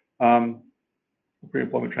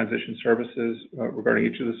 pre-employment transition services, regarding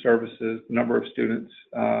each of the services, the number of students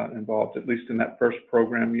involved, at least in that first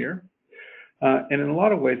program year. And in a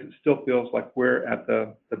lot of ways, it still feels like we're at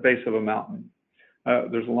the base of a mountain.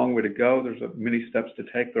 There's a long way to go. There's many steps to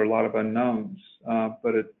take. There are a lot of unknowns,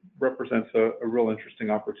 but it represents a real interesting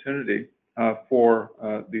opportunity for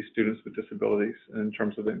these students with disabilities in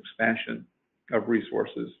terms of an expansion of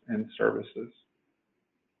resources and services.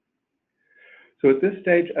 So at this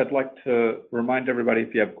stage, I'd like to remind everybody,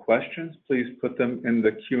 if you have questions, please put them in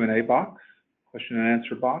the Q&A box, question and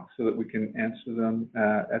answer box, so that we can answer them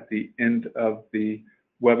at the end of the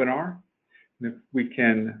webinar. And if we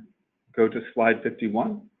can go to slide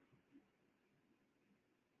 51.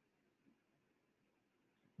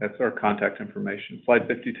 That's our contact information. Slide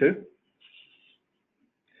 52.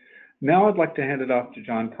 Now I'd like to hand it off to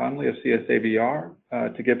John Conley of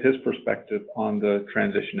CSAVR to give his perspective on the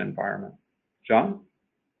transition environment. John?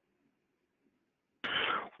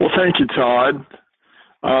 Well, thank you, Todd.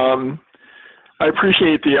 I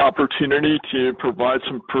appreciate the opportunity to provide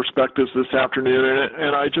some perspectives this afternoon,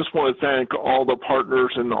 and I just want to thank all the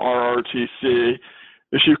partners in the RRTC.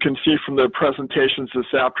 As you can see from the presentations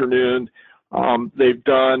this afternoon, they've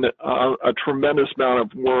done a tremendous amount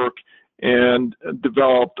of work and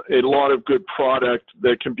developed a lot of good product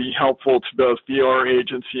that can be helpful to both VR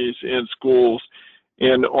agencies and schools,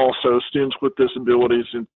 and also students with disabilities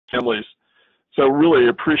and families. So really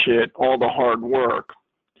appreciate all the hard work.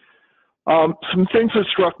 Some things that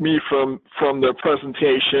struck me from the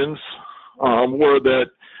presentations were that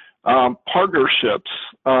partnerships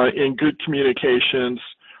in good communications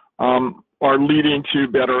are leading to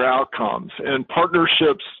better outcomes, and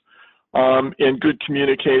partnerships in good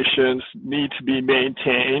communications need to be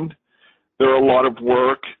maintained. There are a lot of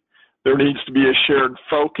work. There needs to be a shared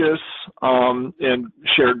focus and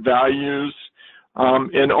shared values,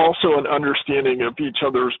 and also an understanding of each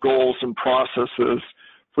other's goals and processes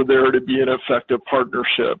for there to be an effective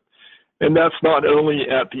partnership. And that's not only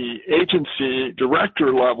at the agency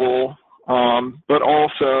director level, but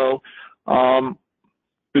also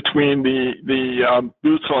between the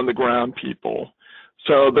boots on the ground people.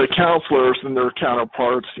 So the counselors and their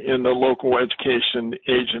counterparts in the local education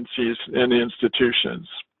agencies and institutions.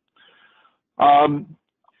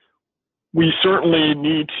 We certainly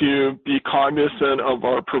need to be cognizant of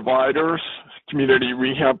our providers, community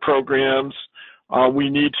rehab programs. We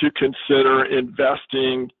need to consider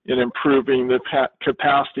investing in improving the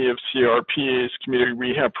capacity of CRPs, community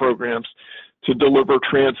rehab programs, to deliver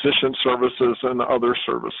transition services and other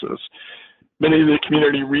services. Many of the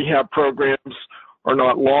community rehab programs are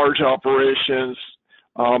not large operations.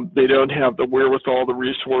 They don't have the wherewithal, the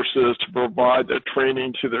resources to provide the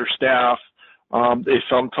training to their staff. They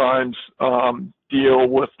sometimes deal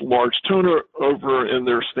with large turnover in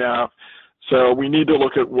their staff. So we need to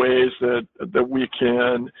look at ways that we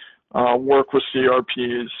can work with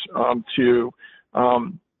CRPs to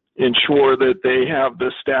ensure that they have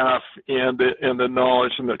the staff and the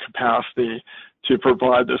knowledge and the capacity to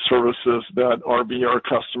provide the services that our VR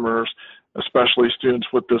customers, especially students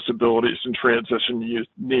with disabilities and transition youth,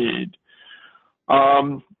 need.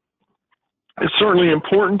 It's certainly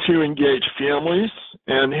important to engage families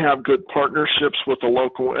and have good partnerships with the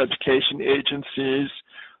local education agencies,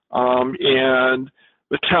 and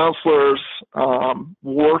the counselors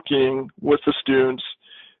working with the students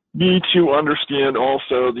need to understand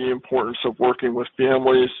also the importance of working with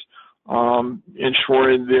families,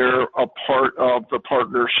 ensuring they're a part of the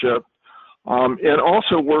partnership, and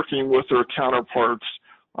also working with their counterparts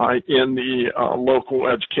in the local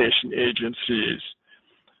education agencies.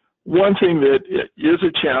 One thing that is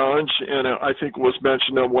a challenge, and I think was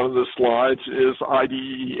mentioned on one of the slides, is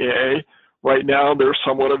IDEA. Right now, there's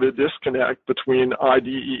somewhat of a disconnect between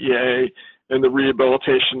IDEA and the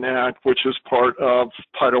Rehabilitation Act, which is part of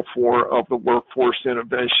Title IV of the Workforce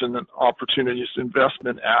Innovation and Opportunities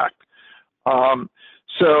Investment Act.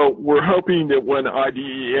 So we're hoping that when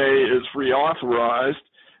IDEA is reauthorized,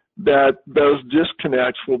 that those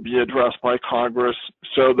disconnects will be addressed by Congress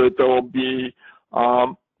so that there will be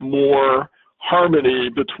more harmony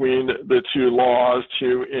between the two laws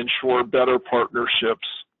to ensure better partnerships.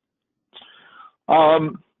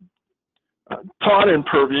 Todd and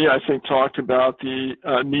Purvi, I think, talked about the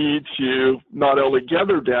need to not only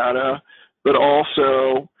gather data, but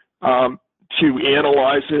also to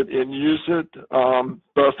analyze it and use it,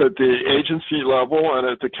 both at the agency level and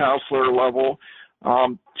at the counselor level,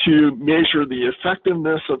 to measure the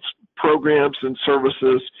effectiveness of programs and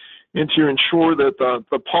services, and to ensure that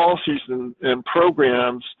the policies and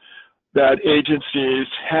programs that agencies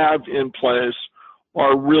have in place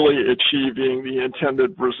are really achieving the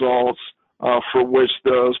intended results for which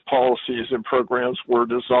those policies and programs were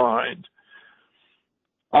designed.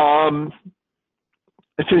 I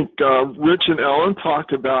think Rich and Ellen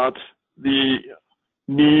talked about the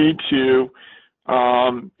need to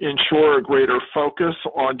ensure a greater focus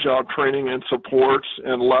on job training and supports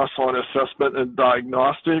and less on assessment and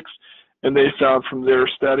diagnostics. and they found from their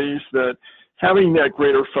studies that having that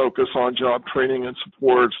greater focus on job training and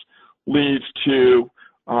supports leads to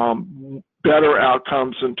better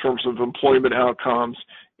outcomes in terms of employment outcomes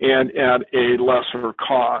and at a lesser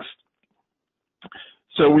cost.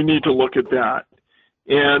 So we need to look at that.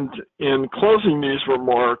 And in closing these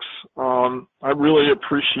remarks, I really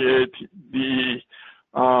appreciate the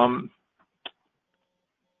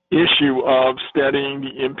issue of studying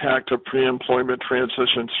the impact of pre-employment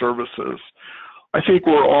transition services. I think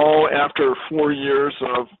we're all, after 4 years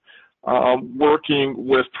of working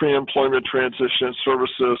with pre-employment transition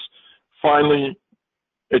services, finally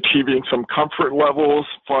achieving some comfort levels,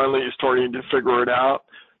 finally starting to figure it out.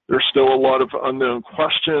 There's still a lot of unknown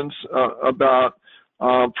questions about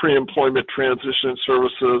pre-employment transition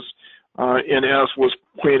services, and as was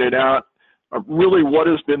pointed out, really what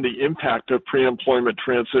has been the impact of pre-employment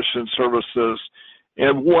transition services,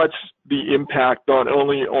 and what's the impact not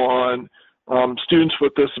only on students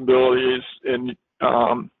with disabilities and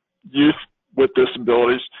youth with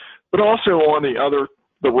disabilities, but also on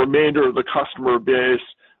the remainder of the customer base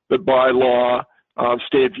that by law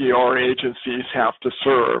state VR agencies have to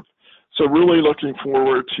serve. So really looking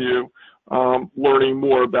forward to learning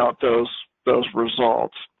more about those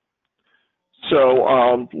results.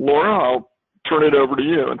 So Laura, I'll turn it over to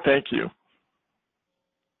you, and thank you.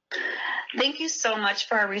 Thank you so much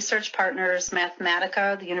for our research partners,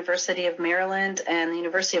 Mathematica, the University of Maryland, and the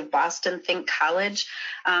University of Boston Think College.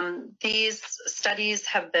 These studies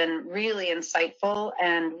have been really insightful,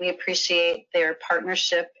 and we appreciate their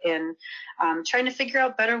partnership in trying to figure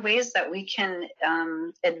out better ways that we can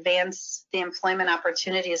advance the employment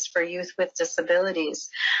opportunities for youth with disabilities.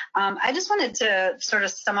 I just wanted to sort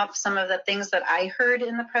of sum up some of the things that I heard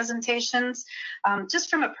in the presentations, just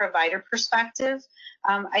from a provider perspective.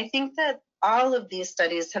 I think that all of these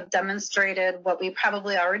studies have demonstrated what we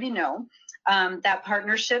probably already know, that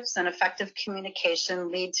partnerships and effective communication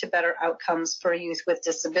lead to better outcomes for youth with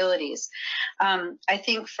disabilities. I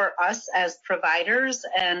think for us as providers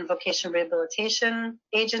and vocational rehabilitation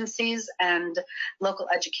agencies and local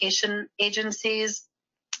education agencies,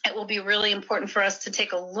 it will be really important for us to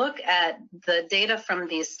take a look at the data from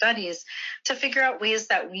these studies to figure out ways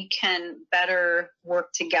that we can better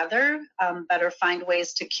work together, better find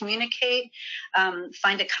ways to communicate,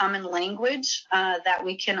 find a common language that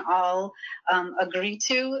we can all agree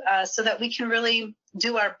to, so that we can really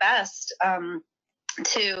do our best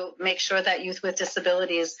to make sure that youth with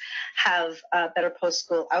disabilities have better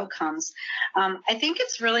post-school outcomes. I think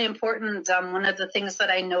it's really important. One of the things that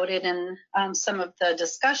I noted in some of the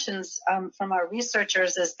discussions from our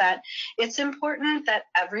researchers is that it's important that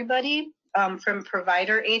everybody, from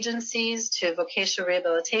provider agencies to vocational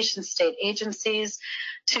rehabilitation state agencies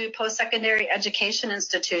to post-secondary education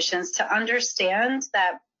institutions, to understand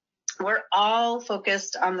that we're all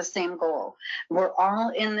focused on the same goal. We're all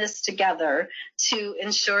in this together to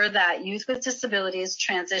ensure that youth with disabilities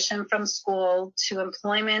transition from school to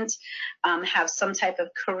employment, have some type of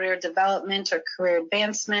career development or career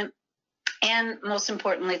advancement, and most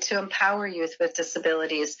importantly, to empower youth with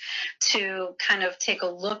disabilities to kind of take a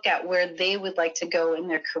look at where they would like to go in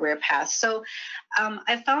their career path. So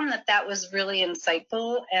I found that that was really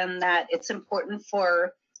insightful, and that it's important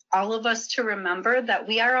for all of us to remember that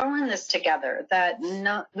we are all in this together, that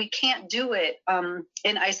we can't do it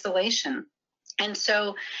in isolation. And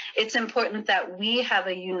so it's important that we have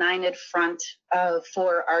a united front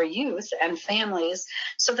for our youth and families,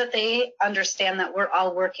 so that they understand that we're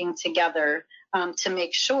all working together to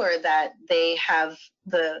make sure that they have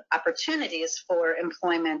the opportunities for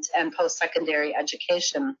employment and post-secondary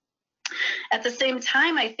education. At the same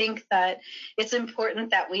time, I think that it's important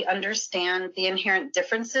that we understand the inherent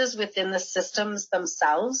differences within the systems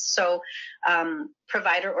themselves. So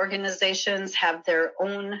provider organizations have their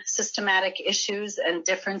own systematic issues and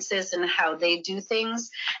differences in how they do things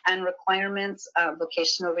and requirements.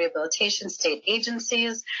 Vocational rehabilitation state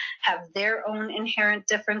agencies have their own inherent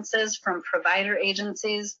differences from provider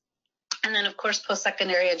agencies. And then, of course,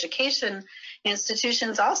 post-secondary education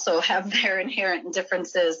institutions also have their inherent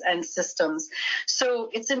differences and systems.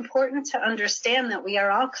 So it's important to understand that we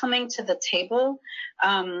are all coming to the table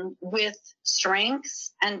with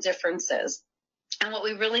strengths and differences. And what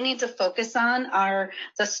we really need to focus on are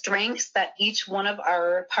the strengths that each one of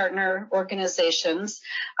our partner organizations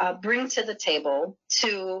bring to the table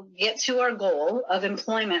to get to our goal of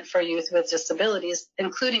employment for youth with disabilities,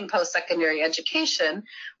 including post-secondary education,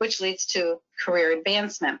 which leads to career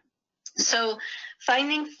advancement. So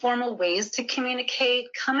finding formal ways to communicate,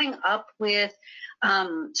 coming up with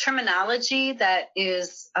terminology that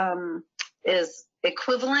is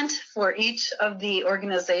equivalent for each of the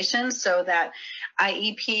organizations, so that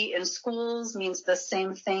IEP in schools means the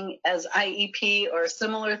same thing as IEP or a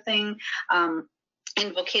similar thing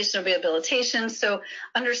in vocational rehabilitation. So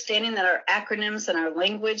understanding that our acronyms and our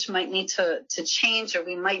language might need to change, or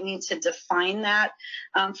we might need to define that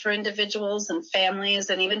for individuals and families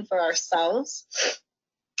and even for ourselves.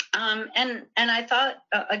 And I thought,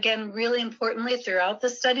 again, really importantly throughout the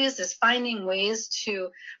studies is finding ways to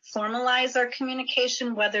formalize our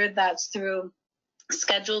communication, whether that's through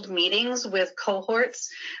scheduled meetings with cohorts,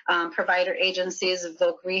 provider agencies,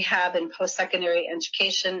 voc rehab, and post-secondary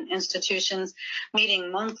education institutions,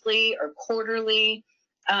 meeting monthly or quarterly,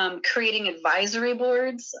 creating advisory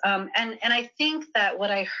boards. And I think that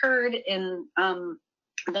what I heard in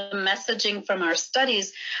the messaging from our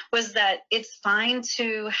studies was that it's fine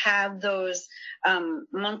to have those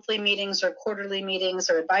monthly meetings or quarterly meetings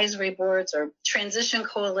or advisory boards or transition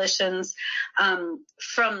coalitions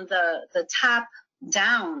from the top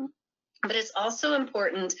down. But it's also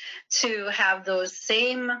important to have those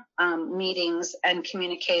same meetings and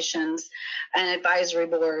communications and advisory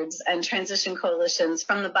boards and transition coalitions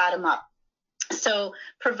from the bottom up. So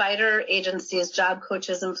provider agencies, job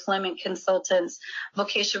coaches, employment consultants,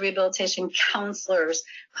 vocational rehabilitation counselors,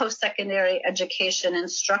 post-secondary education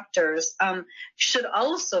instructors should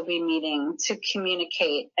also be meeting to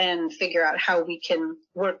communicate and figure out how we can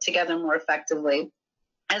work together more effectively,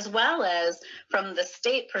 as well as from the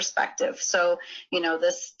state perspective. So, you know,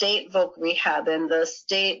 the state voc rehab and the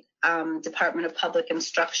state Department of Public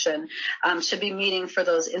Instruction should be meeting for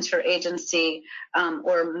those interagency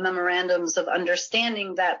or memorandums of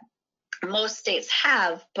understanding that most states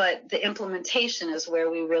have, but the implementation is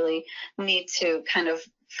where we really need to kind of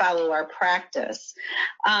follow our practice.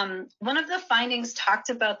 One of the findings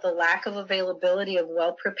talked about the lack of availability of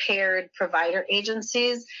well-prepared provider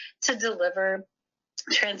agencies to deliver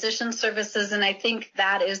transition services, and I think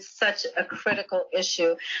that is such a critical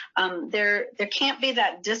issue. There can't be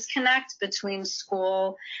that disconnect between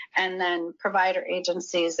school and then provider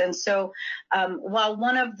agencies. And so while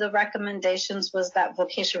one of the recommendations was that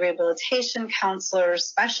vocational rehabilitation counselors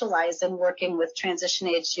specialize in working with transition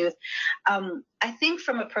age youth, I think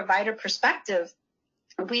from a provider perspective,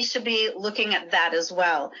 we should be looking at that as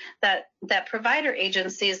well, that provider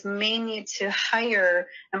agencies may need to hire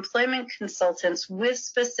employment consultants with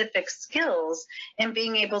specific skills in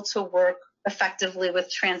being able to work effectively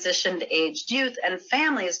with transitioned aged youth and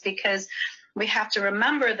families, because we have to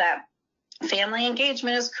remember that family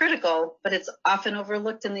engagement is critical, but it's often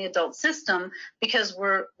overlooked in the adult system because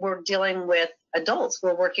we're dealing with adults,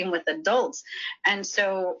 we're working with adults. And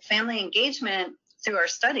so family engagement through our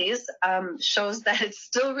studies shows that it's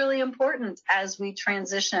still really important as we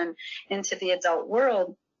transition into the adult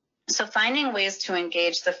world. So finding ways to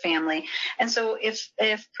engage the family. And so if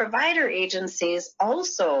provider agencies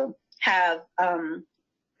also have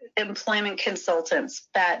employment consultants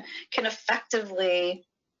that can effectively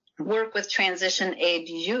work with transition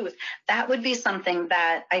age youth, that would be something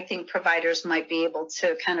that I think providers might be able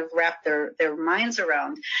to kind of wrap their minds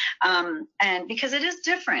around. And because it is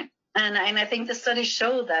different. And I think the studies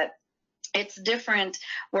show that it's different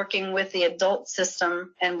working with the adult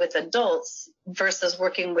system and with adults versus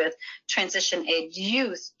working with transition age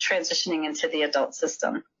youth transitioning into the adult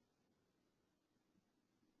system.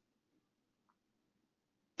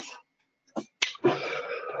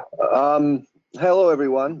 Hello,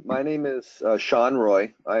 everyone. My name is Sean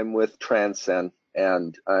Roy. I'm with TransCen,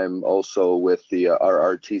 and I'm also with the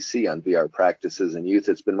RRTC on VR practices and youth.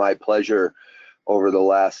 It's been my pleasure over the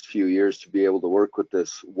last few years to be able to work with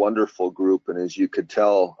this wonderful group, and as you could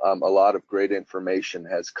tell, a lot of great information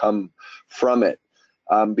has come from it.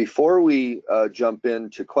 Before we jump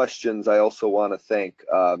into questions, I also want to thank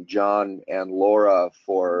John and Laura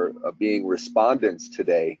for being respondents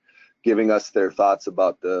today, giving us their thoughts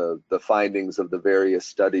about the findings of the various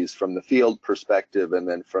studies from the field perspective and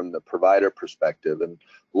then from the provider perspective. And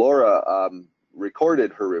Laura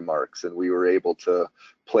recorded her remarks, and we were able to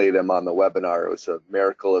play them on the webinar. It was a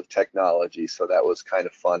miracle of technology, so that was kind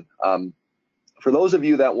of fun. For those of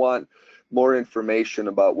you that want more information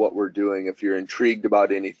about what we're doing, if you're intrigued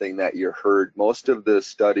about anything that you heard, most of the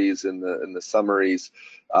studies in the summaries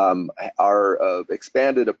are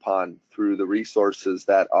expanded upon through the resources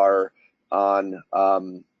that are on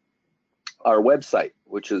our website,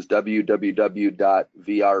 which is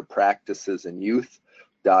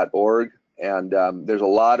www.vrpracticesandyouth.org. And there's a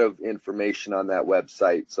lot of information on that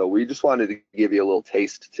website. So we just wanted to give you a little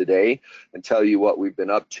taste today and tell you what we've been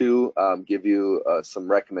up to, give you some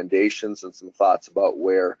recommendations and some thoughts about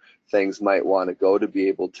where things might want to go to be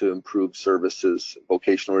able to improve services,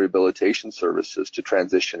 vocational rehabilitation services to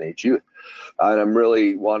transition age youth. And I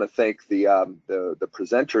really want to thank the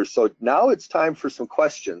presenters. So now it's time for some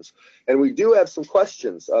questions. And we do have some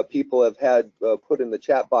questions people have had put in the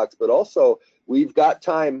chat box, but also we've got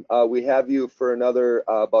time. We have you for another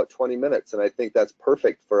about 20 minutes, and I think that's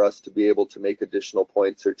perfect for us to be able to make additional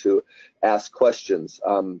points or to ask questions.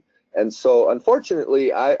 And so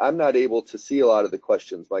unfortunately, I'm not able to see a lot of the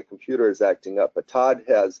questions. My computer is acting up, but Todd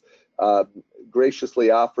has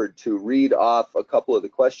graciously offered to read off a couple of the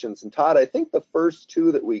questions. And Todd, I think the first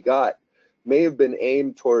two that we got may have been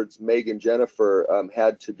aimed towards Meg and Jennifer,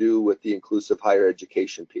 had to do with the inclusive higher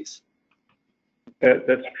education piece.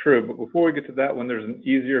 That's true, but before we get to that one, there's an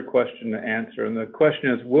easier question to answer. And the question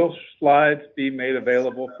is, will slides be made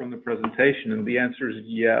available from the presentation? And the answer is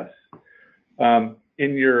yes.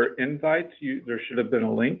 In your invites, there should have been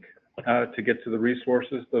a link to get to the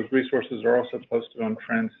resources. Those resources are also posted on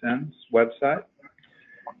TransCen's website.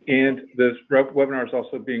 And this webinar is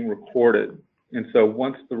also being recorded. And so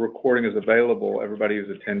once the recording is available, everybody who's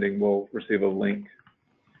attending will receive a link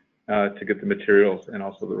to get the materials and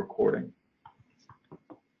also the recording.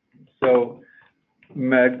 So,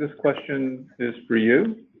 Meg, this question is for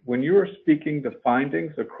you. When you are speaking the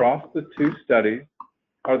findings across the two studies,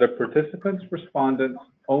 are the participants, respondents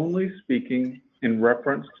only speaking in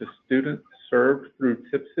reference to students served through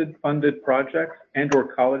TIPSID-funded projects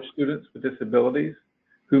and/or college students with disabilities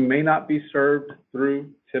who may not be served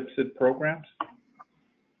through TIPSID programs?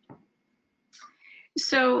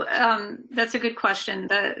 So that's a good question.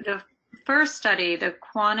 The first study, the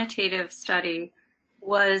quantitative study,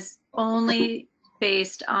 was only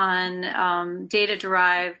based on data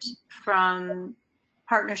derived from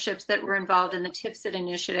partnerships that were involved in the TIPSID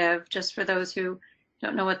initiative. Just for those who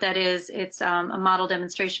don't know what that is, it's a model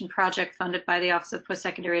demonstration project funded by the Office of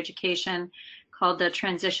Post-Secondary Education called the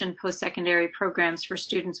Transition Post-Secondary Programs for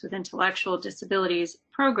Students with Intellectual Disabilities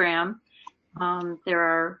program. There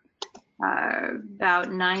are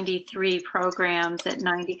about 93 programs at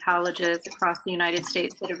 90 colleges across the United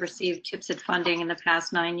States that have received TIPSID funding in the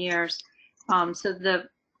past 9 years. So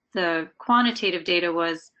the quantitative data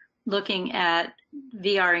was looking at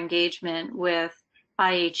VR engagement with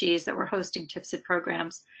IHEs that were hosting TIPSID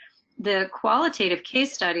programs. The qualitative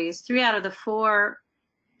case studies, 3 out of the 4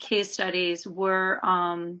 case studies were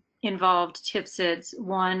involved TIPSIDs.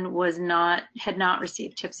 One had not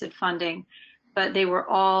received TIPSID funding, but they were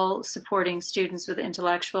all supporting students with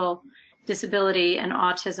intellectual disability and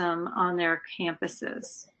autism on their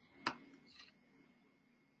campuses.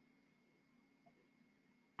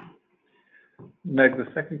 Meg, the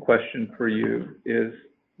second question for you is,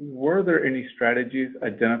 were there any strategies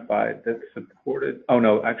identified that supported, oh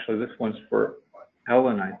no, actually this one's for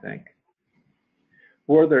Ellen, I think.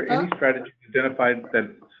 Were there any strategies identified that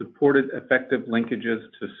supported effective linkages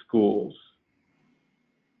to schools?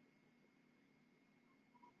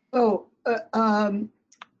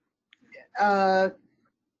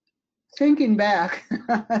 Thinking back,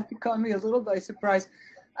 it caught me a little by surprise.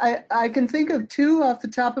 I can think of 2 off the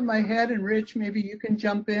top of my head, and Rich, maybe you can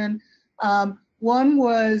jump in. One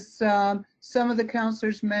was some of the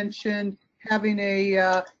counselors mentioned having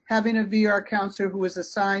a VR counselor who was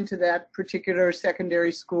assigned to that particular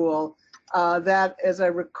secondary school. That, as I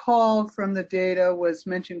recall from the data, was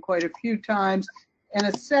mentioned quite a few times. And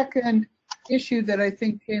a second issue that I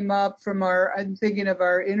think came up from I'm thinking of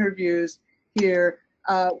our interviews here,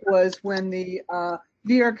 was when the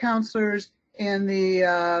VR counselors and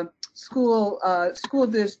the school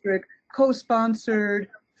district co-sponsored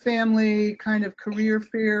family kind of career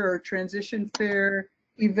fair or transition fair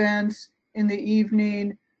events in the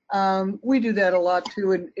evening. We do that a lot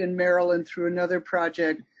too in Maryland through another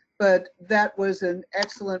project, but that was an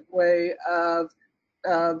excellent way of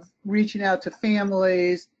reaching out to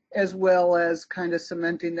families as well as kind of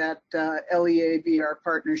cementing that LEA VR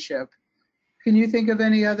partnership. Can you think of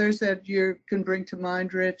any others that you can bring to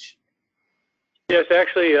mind, Rich? Yes,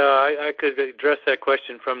 actually, I could address that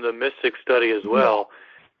question from the MYSTIC study as well.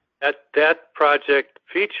 That project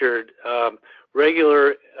featured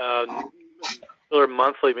regular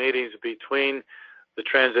monthly meetings between the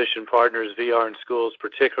transition partners, VR and schools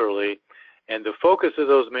particularly, and the focus of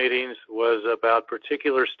those meetings was about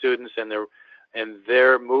particular students and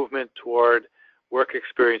their movement toward work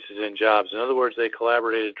experiences and jobs. In other words, they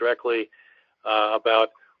collaborated directly about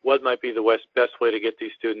what might be the best way to get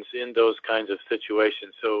these students in those kinds of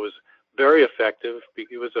situations. So it was very effective.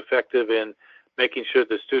 It was effective in making sure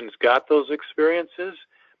the students got those experiences,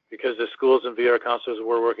 because the schools and VR counselors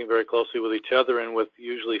were working very closely with each other and with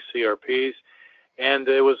usually CRPs. And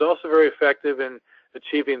it was also very effective in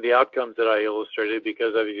achieving the outcomes that I illustrated,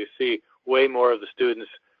 because as you see, way more of the students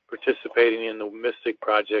participating in the MYSTIC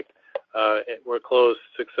project were closed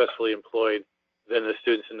successfully employed than the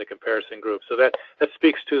students in the comparison group. So that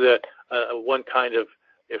speaks to the one kind of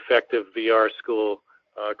effective VR school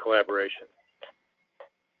collaboration.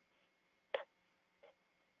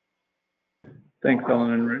 Thanks,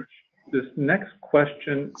 Ellen and Rich. This next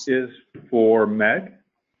question is for Meg.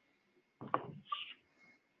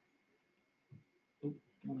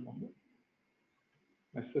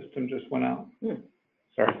 My system just went out.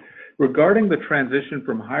 Sorry. Regarding the transition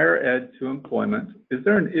from higher ed to employment, is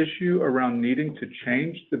there an issue around needing to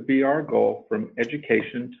change the VR goal from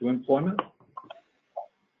education to employment?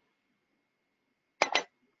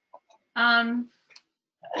 No,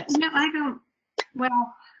 I don't.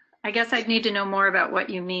 Well, I guess I'd need to know more about what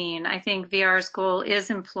you mean. I think VR's goal is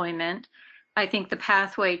employment. I think the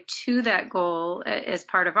pathway to that goal, as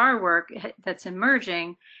part of our work that's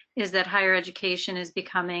emerging, is that higher education is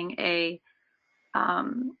becoming a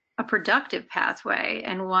productive pathway,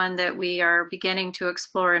 and one that we are beginning to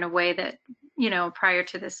explore in a way that, you know, prior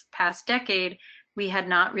to this past decade, we had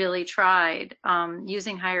not really tried.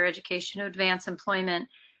 Using higher education to advance employment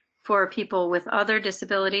for people with other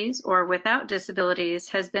disabilities or without disabilities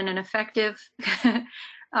has been an effective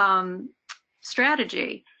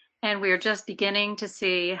strategy. And we are just beginning to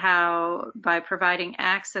see how, by providing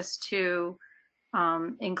access to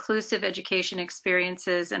inclusive education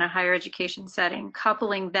experiences in a higher education setting,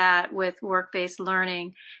 coupling that with work-based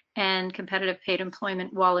learning and competitive paid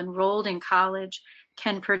employment while enrolled in college,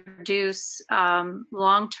 can produce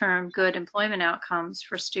long-term good employment outcomes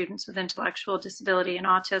for students with intellectual disability and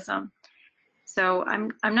autism. So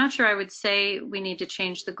I'm not sure I would say we need to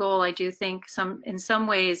change the goal. I do think in some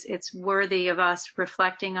ways it's worthy of us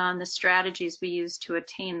reflecting on the strategies we use to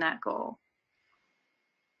attain that goal.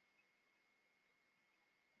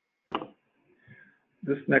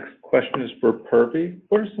 This next question is for Purvi.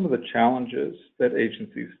 What are some of the challenges that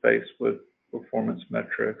agencies face with performance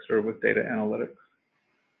metrics or with data analytics?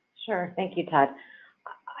 Sure, thank you, Todd.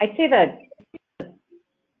 I'd say that the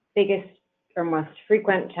biggest or most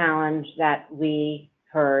frequent challenge that we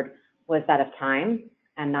heard was that of time,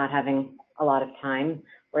 and not having a lot of time,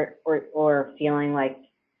 or feeling like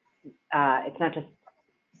it's not just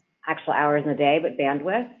actual hours in the day, but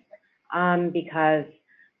bandwidth, because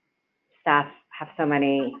staff have so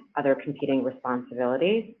many other competing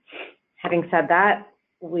responsibilities. Having said that,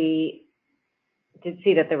 we did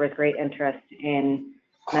see that there was great interest in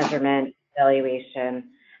measurement, evaluation,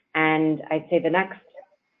 and I'd say the next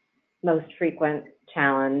most frequent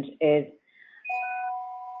challenge is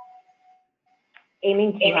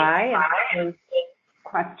aiming too high and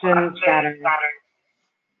questions that are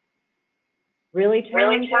really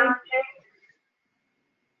challenging.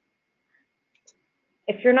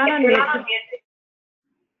 If you're not on mute,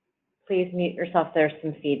 please mute yourself. There's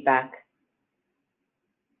some feedback.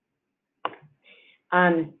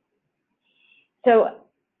 So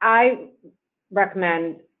I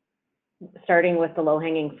recommend starting with the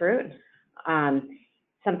low-hanging fruit.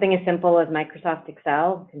 Something as simple as Microsoft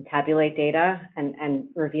Excel can tabulate data and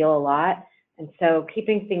reveal a lot. And so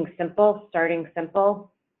keeping things simple, starting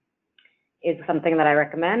simple, is something that I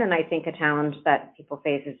recommend. And I think a challenge that people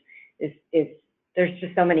face is there's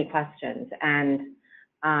just so many questions, and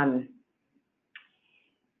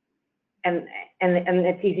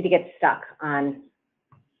it's easy to get stuck on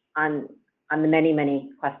the many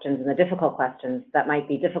questions and the difficult questions that might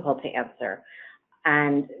be difficult to answer.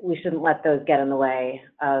 And we shouldn't let those get in the way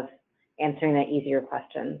of answering the easier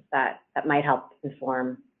questions that might help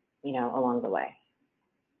inform, you know, along the way.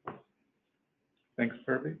 Thanks,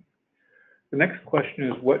 Purvi. The next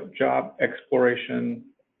question is what job exploration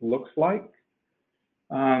looks like.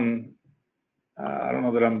 I don't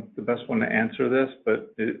know that I'm the best one to answer this,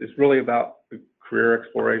 but it's really about the career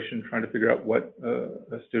exploration, trying to figure out what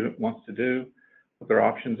a student wants to do, what their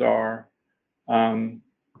options are. It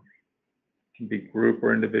can be group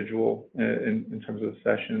or individual in terms of the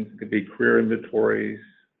sessions. It could be career inventories,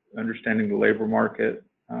 understanding the labor market,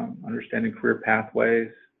 understanding career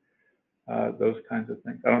pathways, those kinds of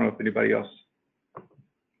things. I don't know if anybody else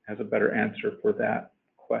has a better answer for that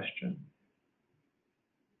question.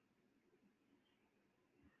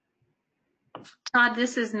 Todd,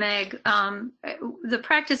 this is Meg. The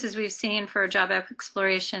practices we've seen for job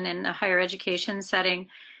exploration in a higher education setting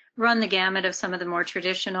run the gamut of some of the more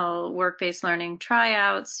traditional work-based learning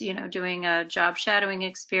tryouts, doing a job shadowing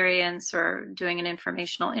experience or doing an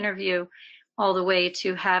informational interview, all the way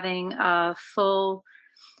to having a full,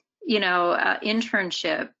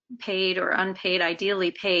 internship, paid or unpaid,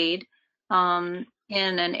 ideally paid, in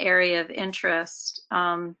an area of interest.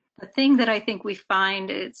 The thing that I think we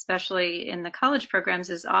find, especially in the college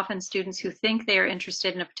programs, is often students who think they are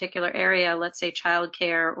interested in a particular area, let's say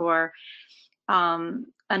childcare or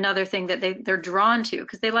another thing that they're drawn to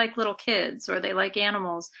because they like little kids or they like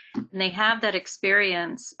animals, and they have that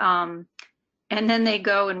experience. And then they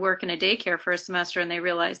go and work in a daycare for a semester and they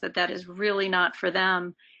realize that that is really not for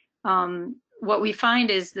them. What we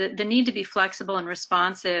find is that the need to be flexible and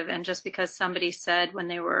responsive, and just because somebody said when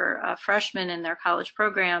they were a freshman in their college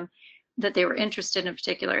program that they were interested in a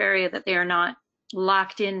particular area, that they are not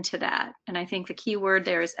locked into that. And I think the key word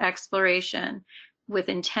there is exploration with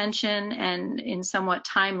intention and in somewhat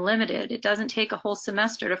time limited. It doesn't take a whole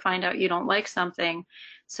semester to find out you don't like something.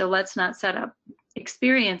 So let's not set up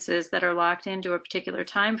experiences that are locked into a particular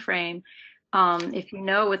time frame. If you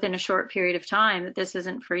know within a short period of time that this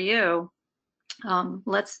isn't for you,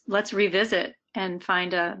 let's revisit and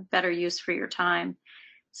find a better use for your time.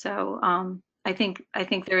 So I think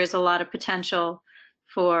there is a lot of potential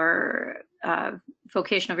for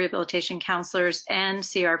vocational rehabilitation counselors and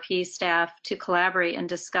CRP staff to collaborate and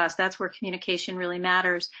discuss. That's where communication really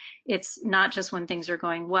matters. It's not just when things are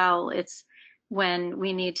going well, it's when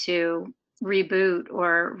we need to reboot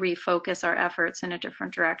or refocus our efforts in a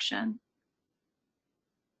different direction.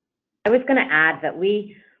 I was going to add that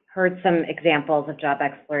we heard some examples of job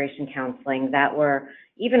exploration counseling that were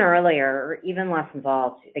even earlier or even less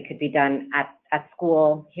involved. They could be done at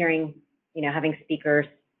school, hearing, having speakers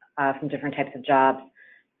from different types of jobs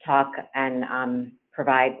talk and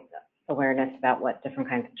provide awareness about what different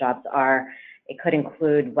kinds of jobs are. It could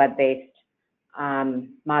include web-based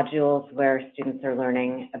modules where students are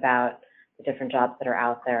learning about the different jobs that are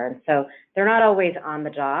out there. And so they're not always on the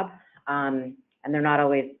job, and they're not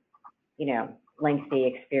always, lengthy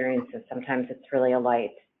experiences. Sometimes it's really a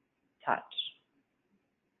light touch.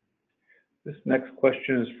 This next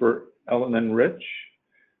question is for Ellen and Rich.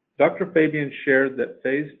 Dr. Fabian shared that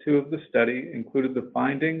phase 2 of the study included the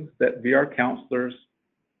findings that VR counselors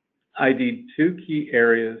ID'd 2 key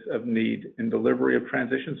areas of need in delivery of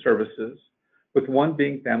transition services, with one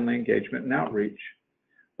being family engagement and outreach.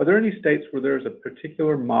 Are there any states where there is a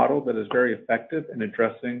particular model that is very effective in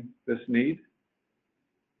addressing this need?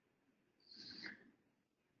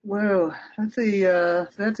 Whoa, that's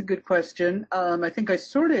a good question. I think I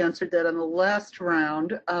sort of answered that on the last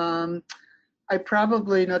round. I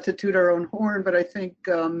probably, not to toot our own horn, but I think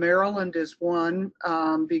Maryland is one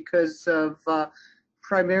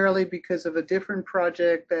primarily because of a different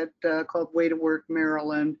project that called Way to Work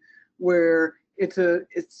Maryland, where it's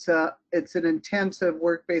an intensive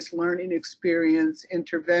work-based learning experience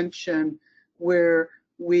intervention where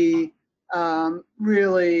we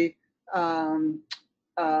really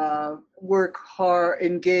work hard,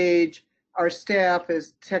 engage our staff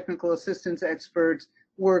as technical assistance experts,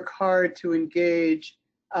 work hard to engage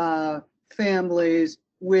families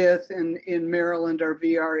with, and in Maryland, our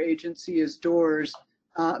VR agency is DOORS,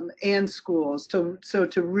 and schools. So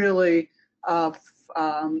to really,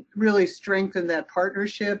 really strengthen that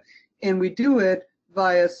partnership. And we do it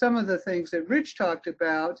via some of the things that Rich talked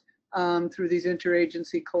about through these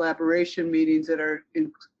interagency collaboration meetings that are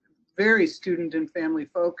very student and family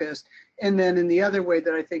focused. And then in the other way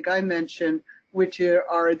that I think I mentioned, which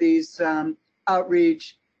are these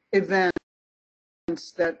outreach events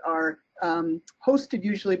that are hosted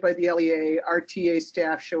usually by the LEA. Our TA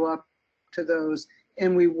staff show up to those,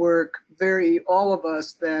 and we work all of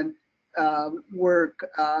us then work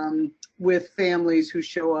with families who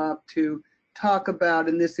show up to talk about,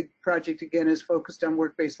 and this project again is focused on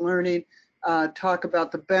work-based learning, talk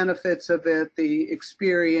about the benefits of it, the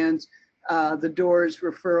experience, the DOORS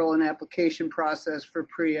referral and application process for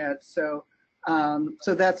pre-ed. So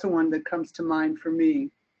that's the one that comes to mind for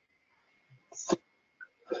me.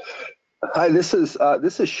 Hi, this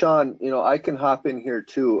is Sean. I can hop in here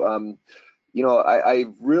too. I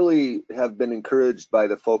really have been encouraged by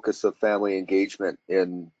the focus of family engagement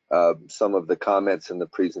in some of the comments in the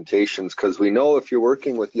presentations, because we know if you're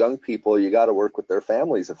working with young people, you got to work with their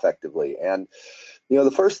families effectively. And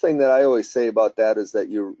the first thing that I always say about that is that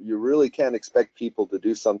you really can't expect people to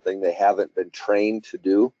do something they haven't been trained to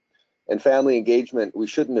do. And family engagement, we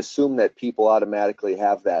shouldn't assume that people automatically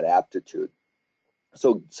have that aptitude.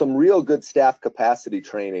 So some real good staff capacity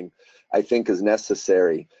training, I think, is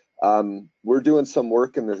necessary. We're doing some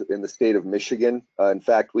work in the state of Michigan. In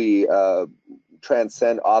fact, we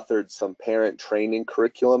TransCen authored some parent training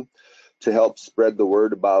curriculum to help spread the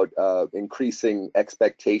word about increasing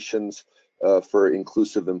expectations for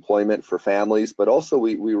inclusive employment for families, but also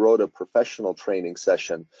we wrote a professional training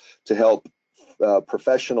session to help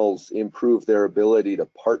professionals improve their ability to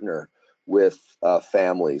partner with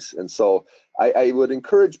families. And so I would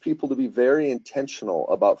encourage people to be very intentional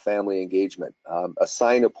about family engagement.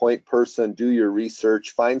 Assign a point person, do your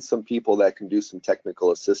research, find some people that can do some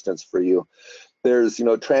technical assistance for you. There's,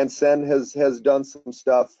 TransCen has done some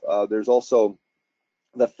stuff. There's also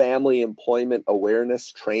the Family Employment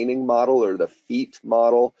Awareness Training Model, or the FEAT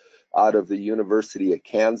model, out of the University of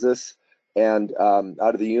Kansas. And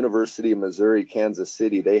out of the University of Missouri, Kansas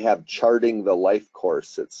City, they have Charting the Life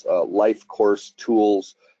course. It's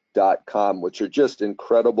lifecoursestools.com, which are just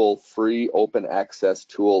incredible free open access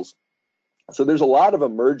tools. So there's a lot of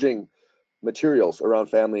emerging materials around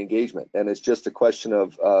family engagement, and it's just a question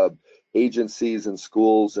of agencies and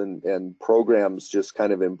schools and programs just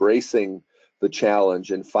kind of embracing the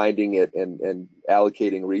challenge and finding it and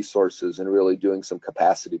allocating resources and really doing some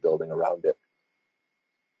capacity building around it.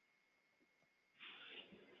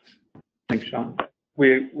 Thanks, Sean.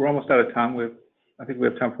 We're almost out of time. I think we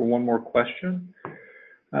have time for one more question,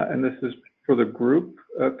 and this is for the group.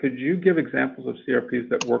 Could you give examples of CRPs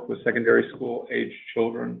that work with secondary school age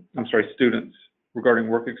students regarding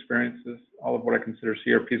work experiences? All of what I consider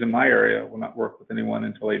CRPs in my area will not work with anyone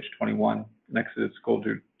until age 21 and exited school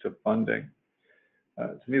due to funding.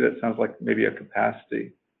 To me, that sounds like maybe a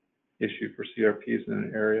capacity issue for CRPs in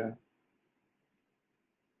an area.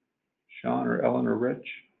 Sean or Ellen or Rich?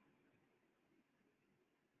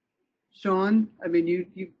 Sean, I mean,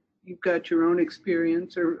 you've got your own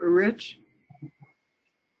experience, or Rich?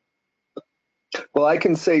 Well, I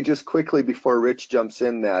can say just quickly before Rich jumps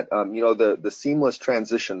in that, the seamless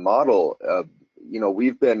transition model,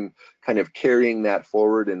 we've been kind of carrying that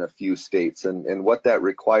forward in a few states, and what that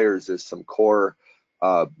requires is some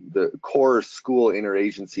the core school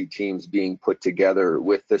interagency teams being put together,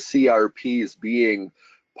 with the CRPs being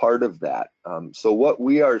part of that. So what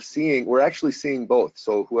we are seeing, we're actually seeing both.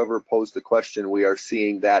 So whoever posed the question, we are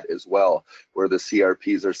seeing that as well, where the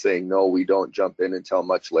CRPs are saying, no, we don't jump in until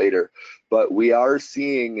much later. But we are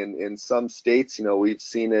seeing in some states, we've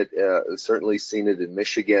seen it, certainly seen it in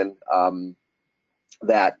Michigan,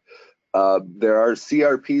 that there are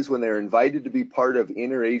CRPs, when they're invited to be part of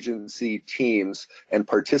interagency teams and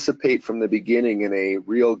participate from the beginning in a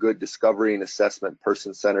real good discovery and assessment,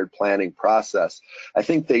 person-centered planning process, I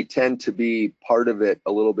think they tend to be part of it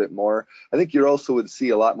a little bit more. I think you also would see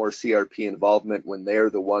a lot more CRP involvement when they're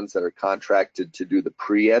the ones that are contracted to do the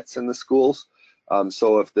pre-ETs in the schools.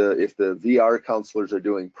 So if the VR counselors are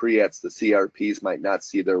doing pre-ETs, the CRPs might not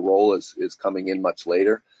see their role as coming in much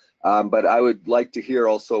later. But I would like to hear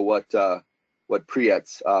also what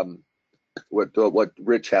pre-ETs, what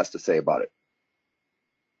Rich has to say about it.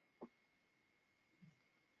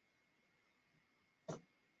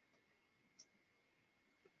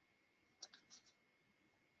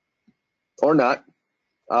 Or not.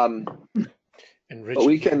 And Rich, but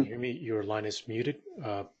we can you hear me? Your line is muted.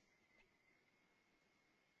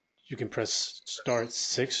 You can press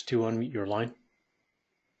 *6 to unmute your line.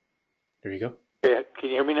 There you go. Okay, can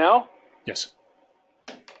you hear me now? Yes.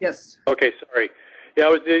 Yes. Okay, sorry.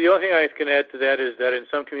 Yeah, the only thing I can add to that is that in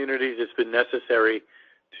some communities it's been necessary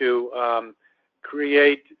to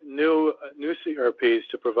create new CRPs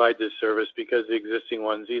to provide this service, because the existing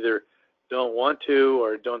ones either don't want to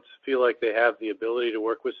or don't feel like they have the ability to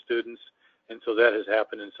work with students, and so that has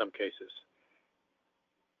happened in some cases.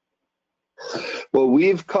 Well,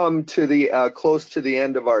 we've come to the close to the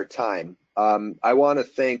end of our time. I want to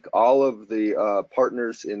thank all of the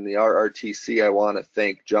partners in the RRTC. I want to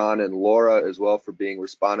thank John and Laura as well for being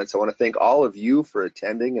respondents. I want to thank all of you for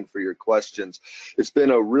attending and for your questions. It's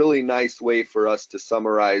been a really nice way for us to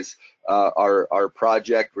summarize our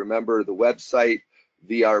project. Remember the website,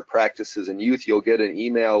 VR Practices in Youth. You'll get an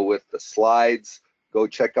email with the slides. Go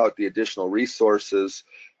check out the additional resources.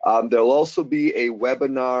 There'll also be a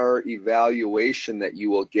webinar evaluation that you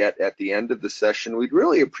will get at the end of the session. We'd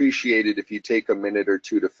really appreciate it if you take a minute or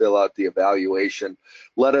two to fill out the evaluation.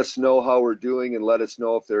 Let us know how we're doing, and let us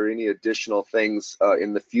know if there are any additional things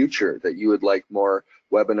in the future that you would like more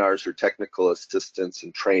webinars or technical assistance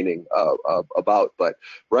and training about. But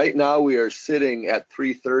right now we are sitting at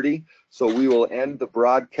 3:30, so we will end the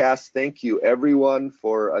broadcast. Thank you everyone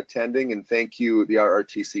for attending, and thank you the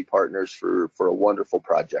RRTC partners for a wonderful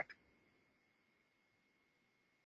project.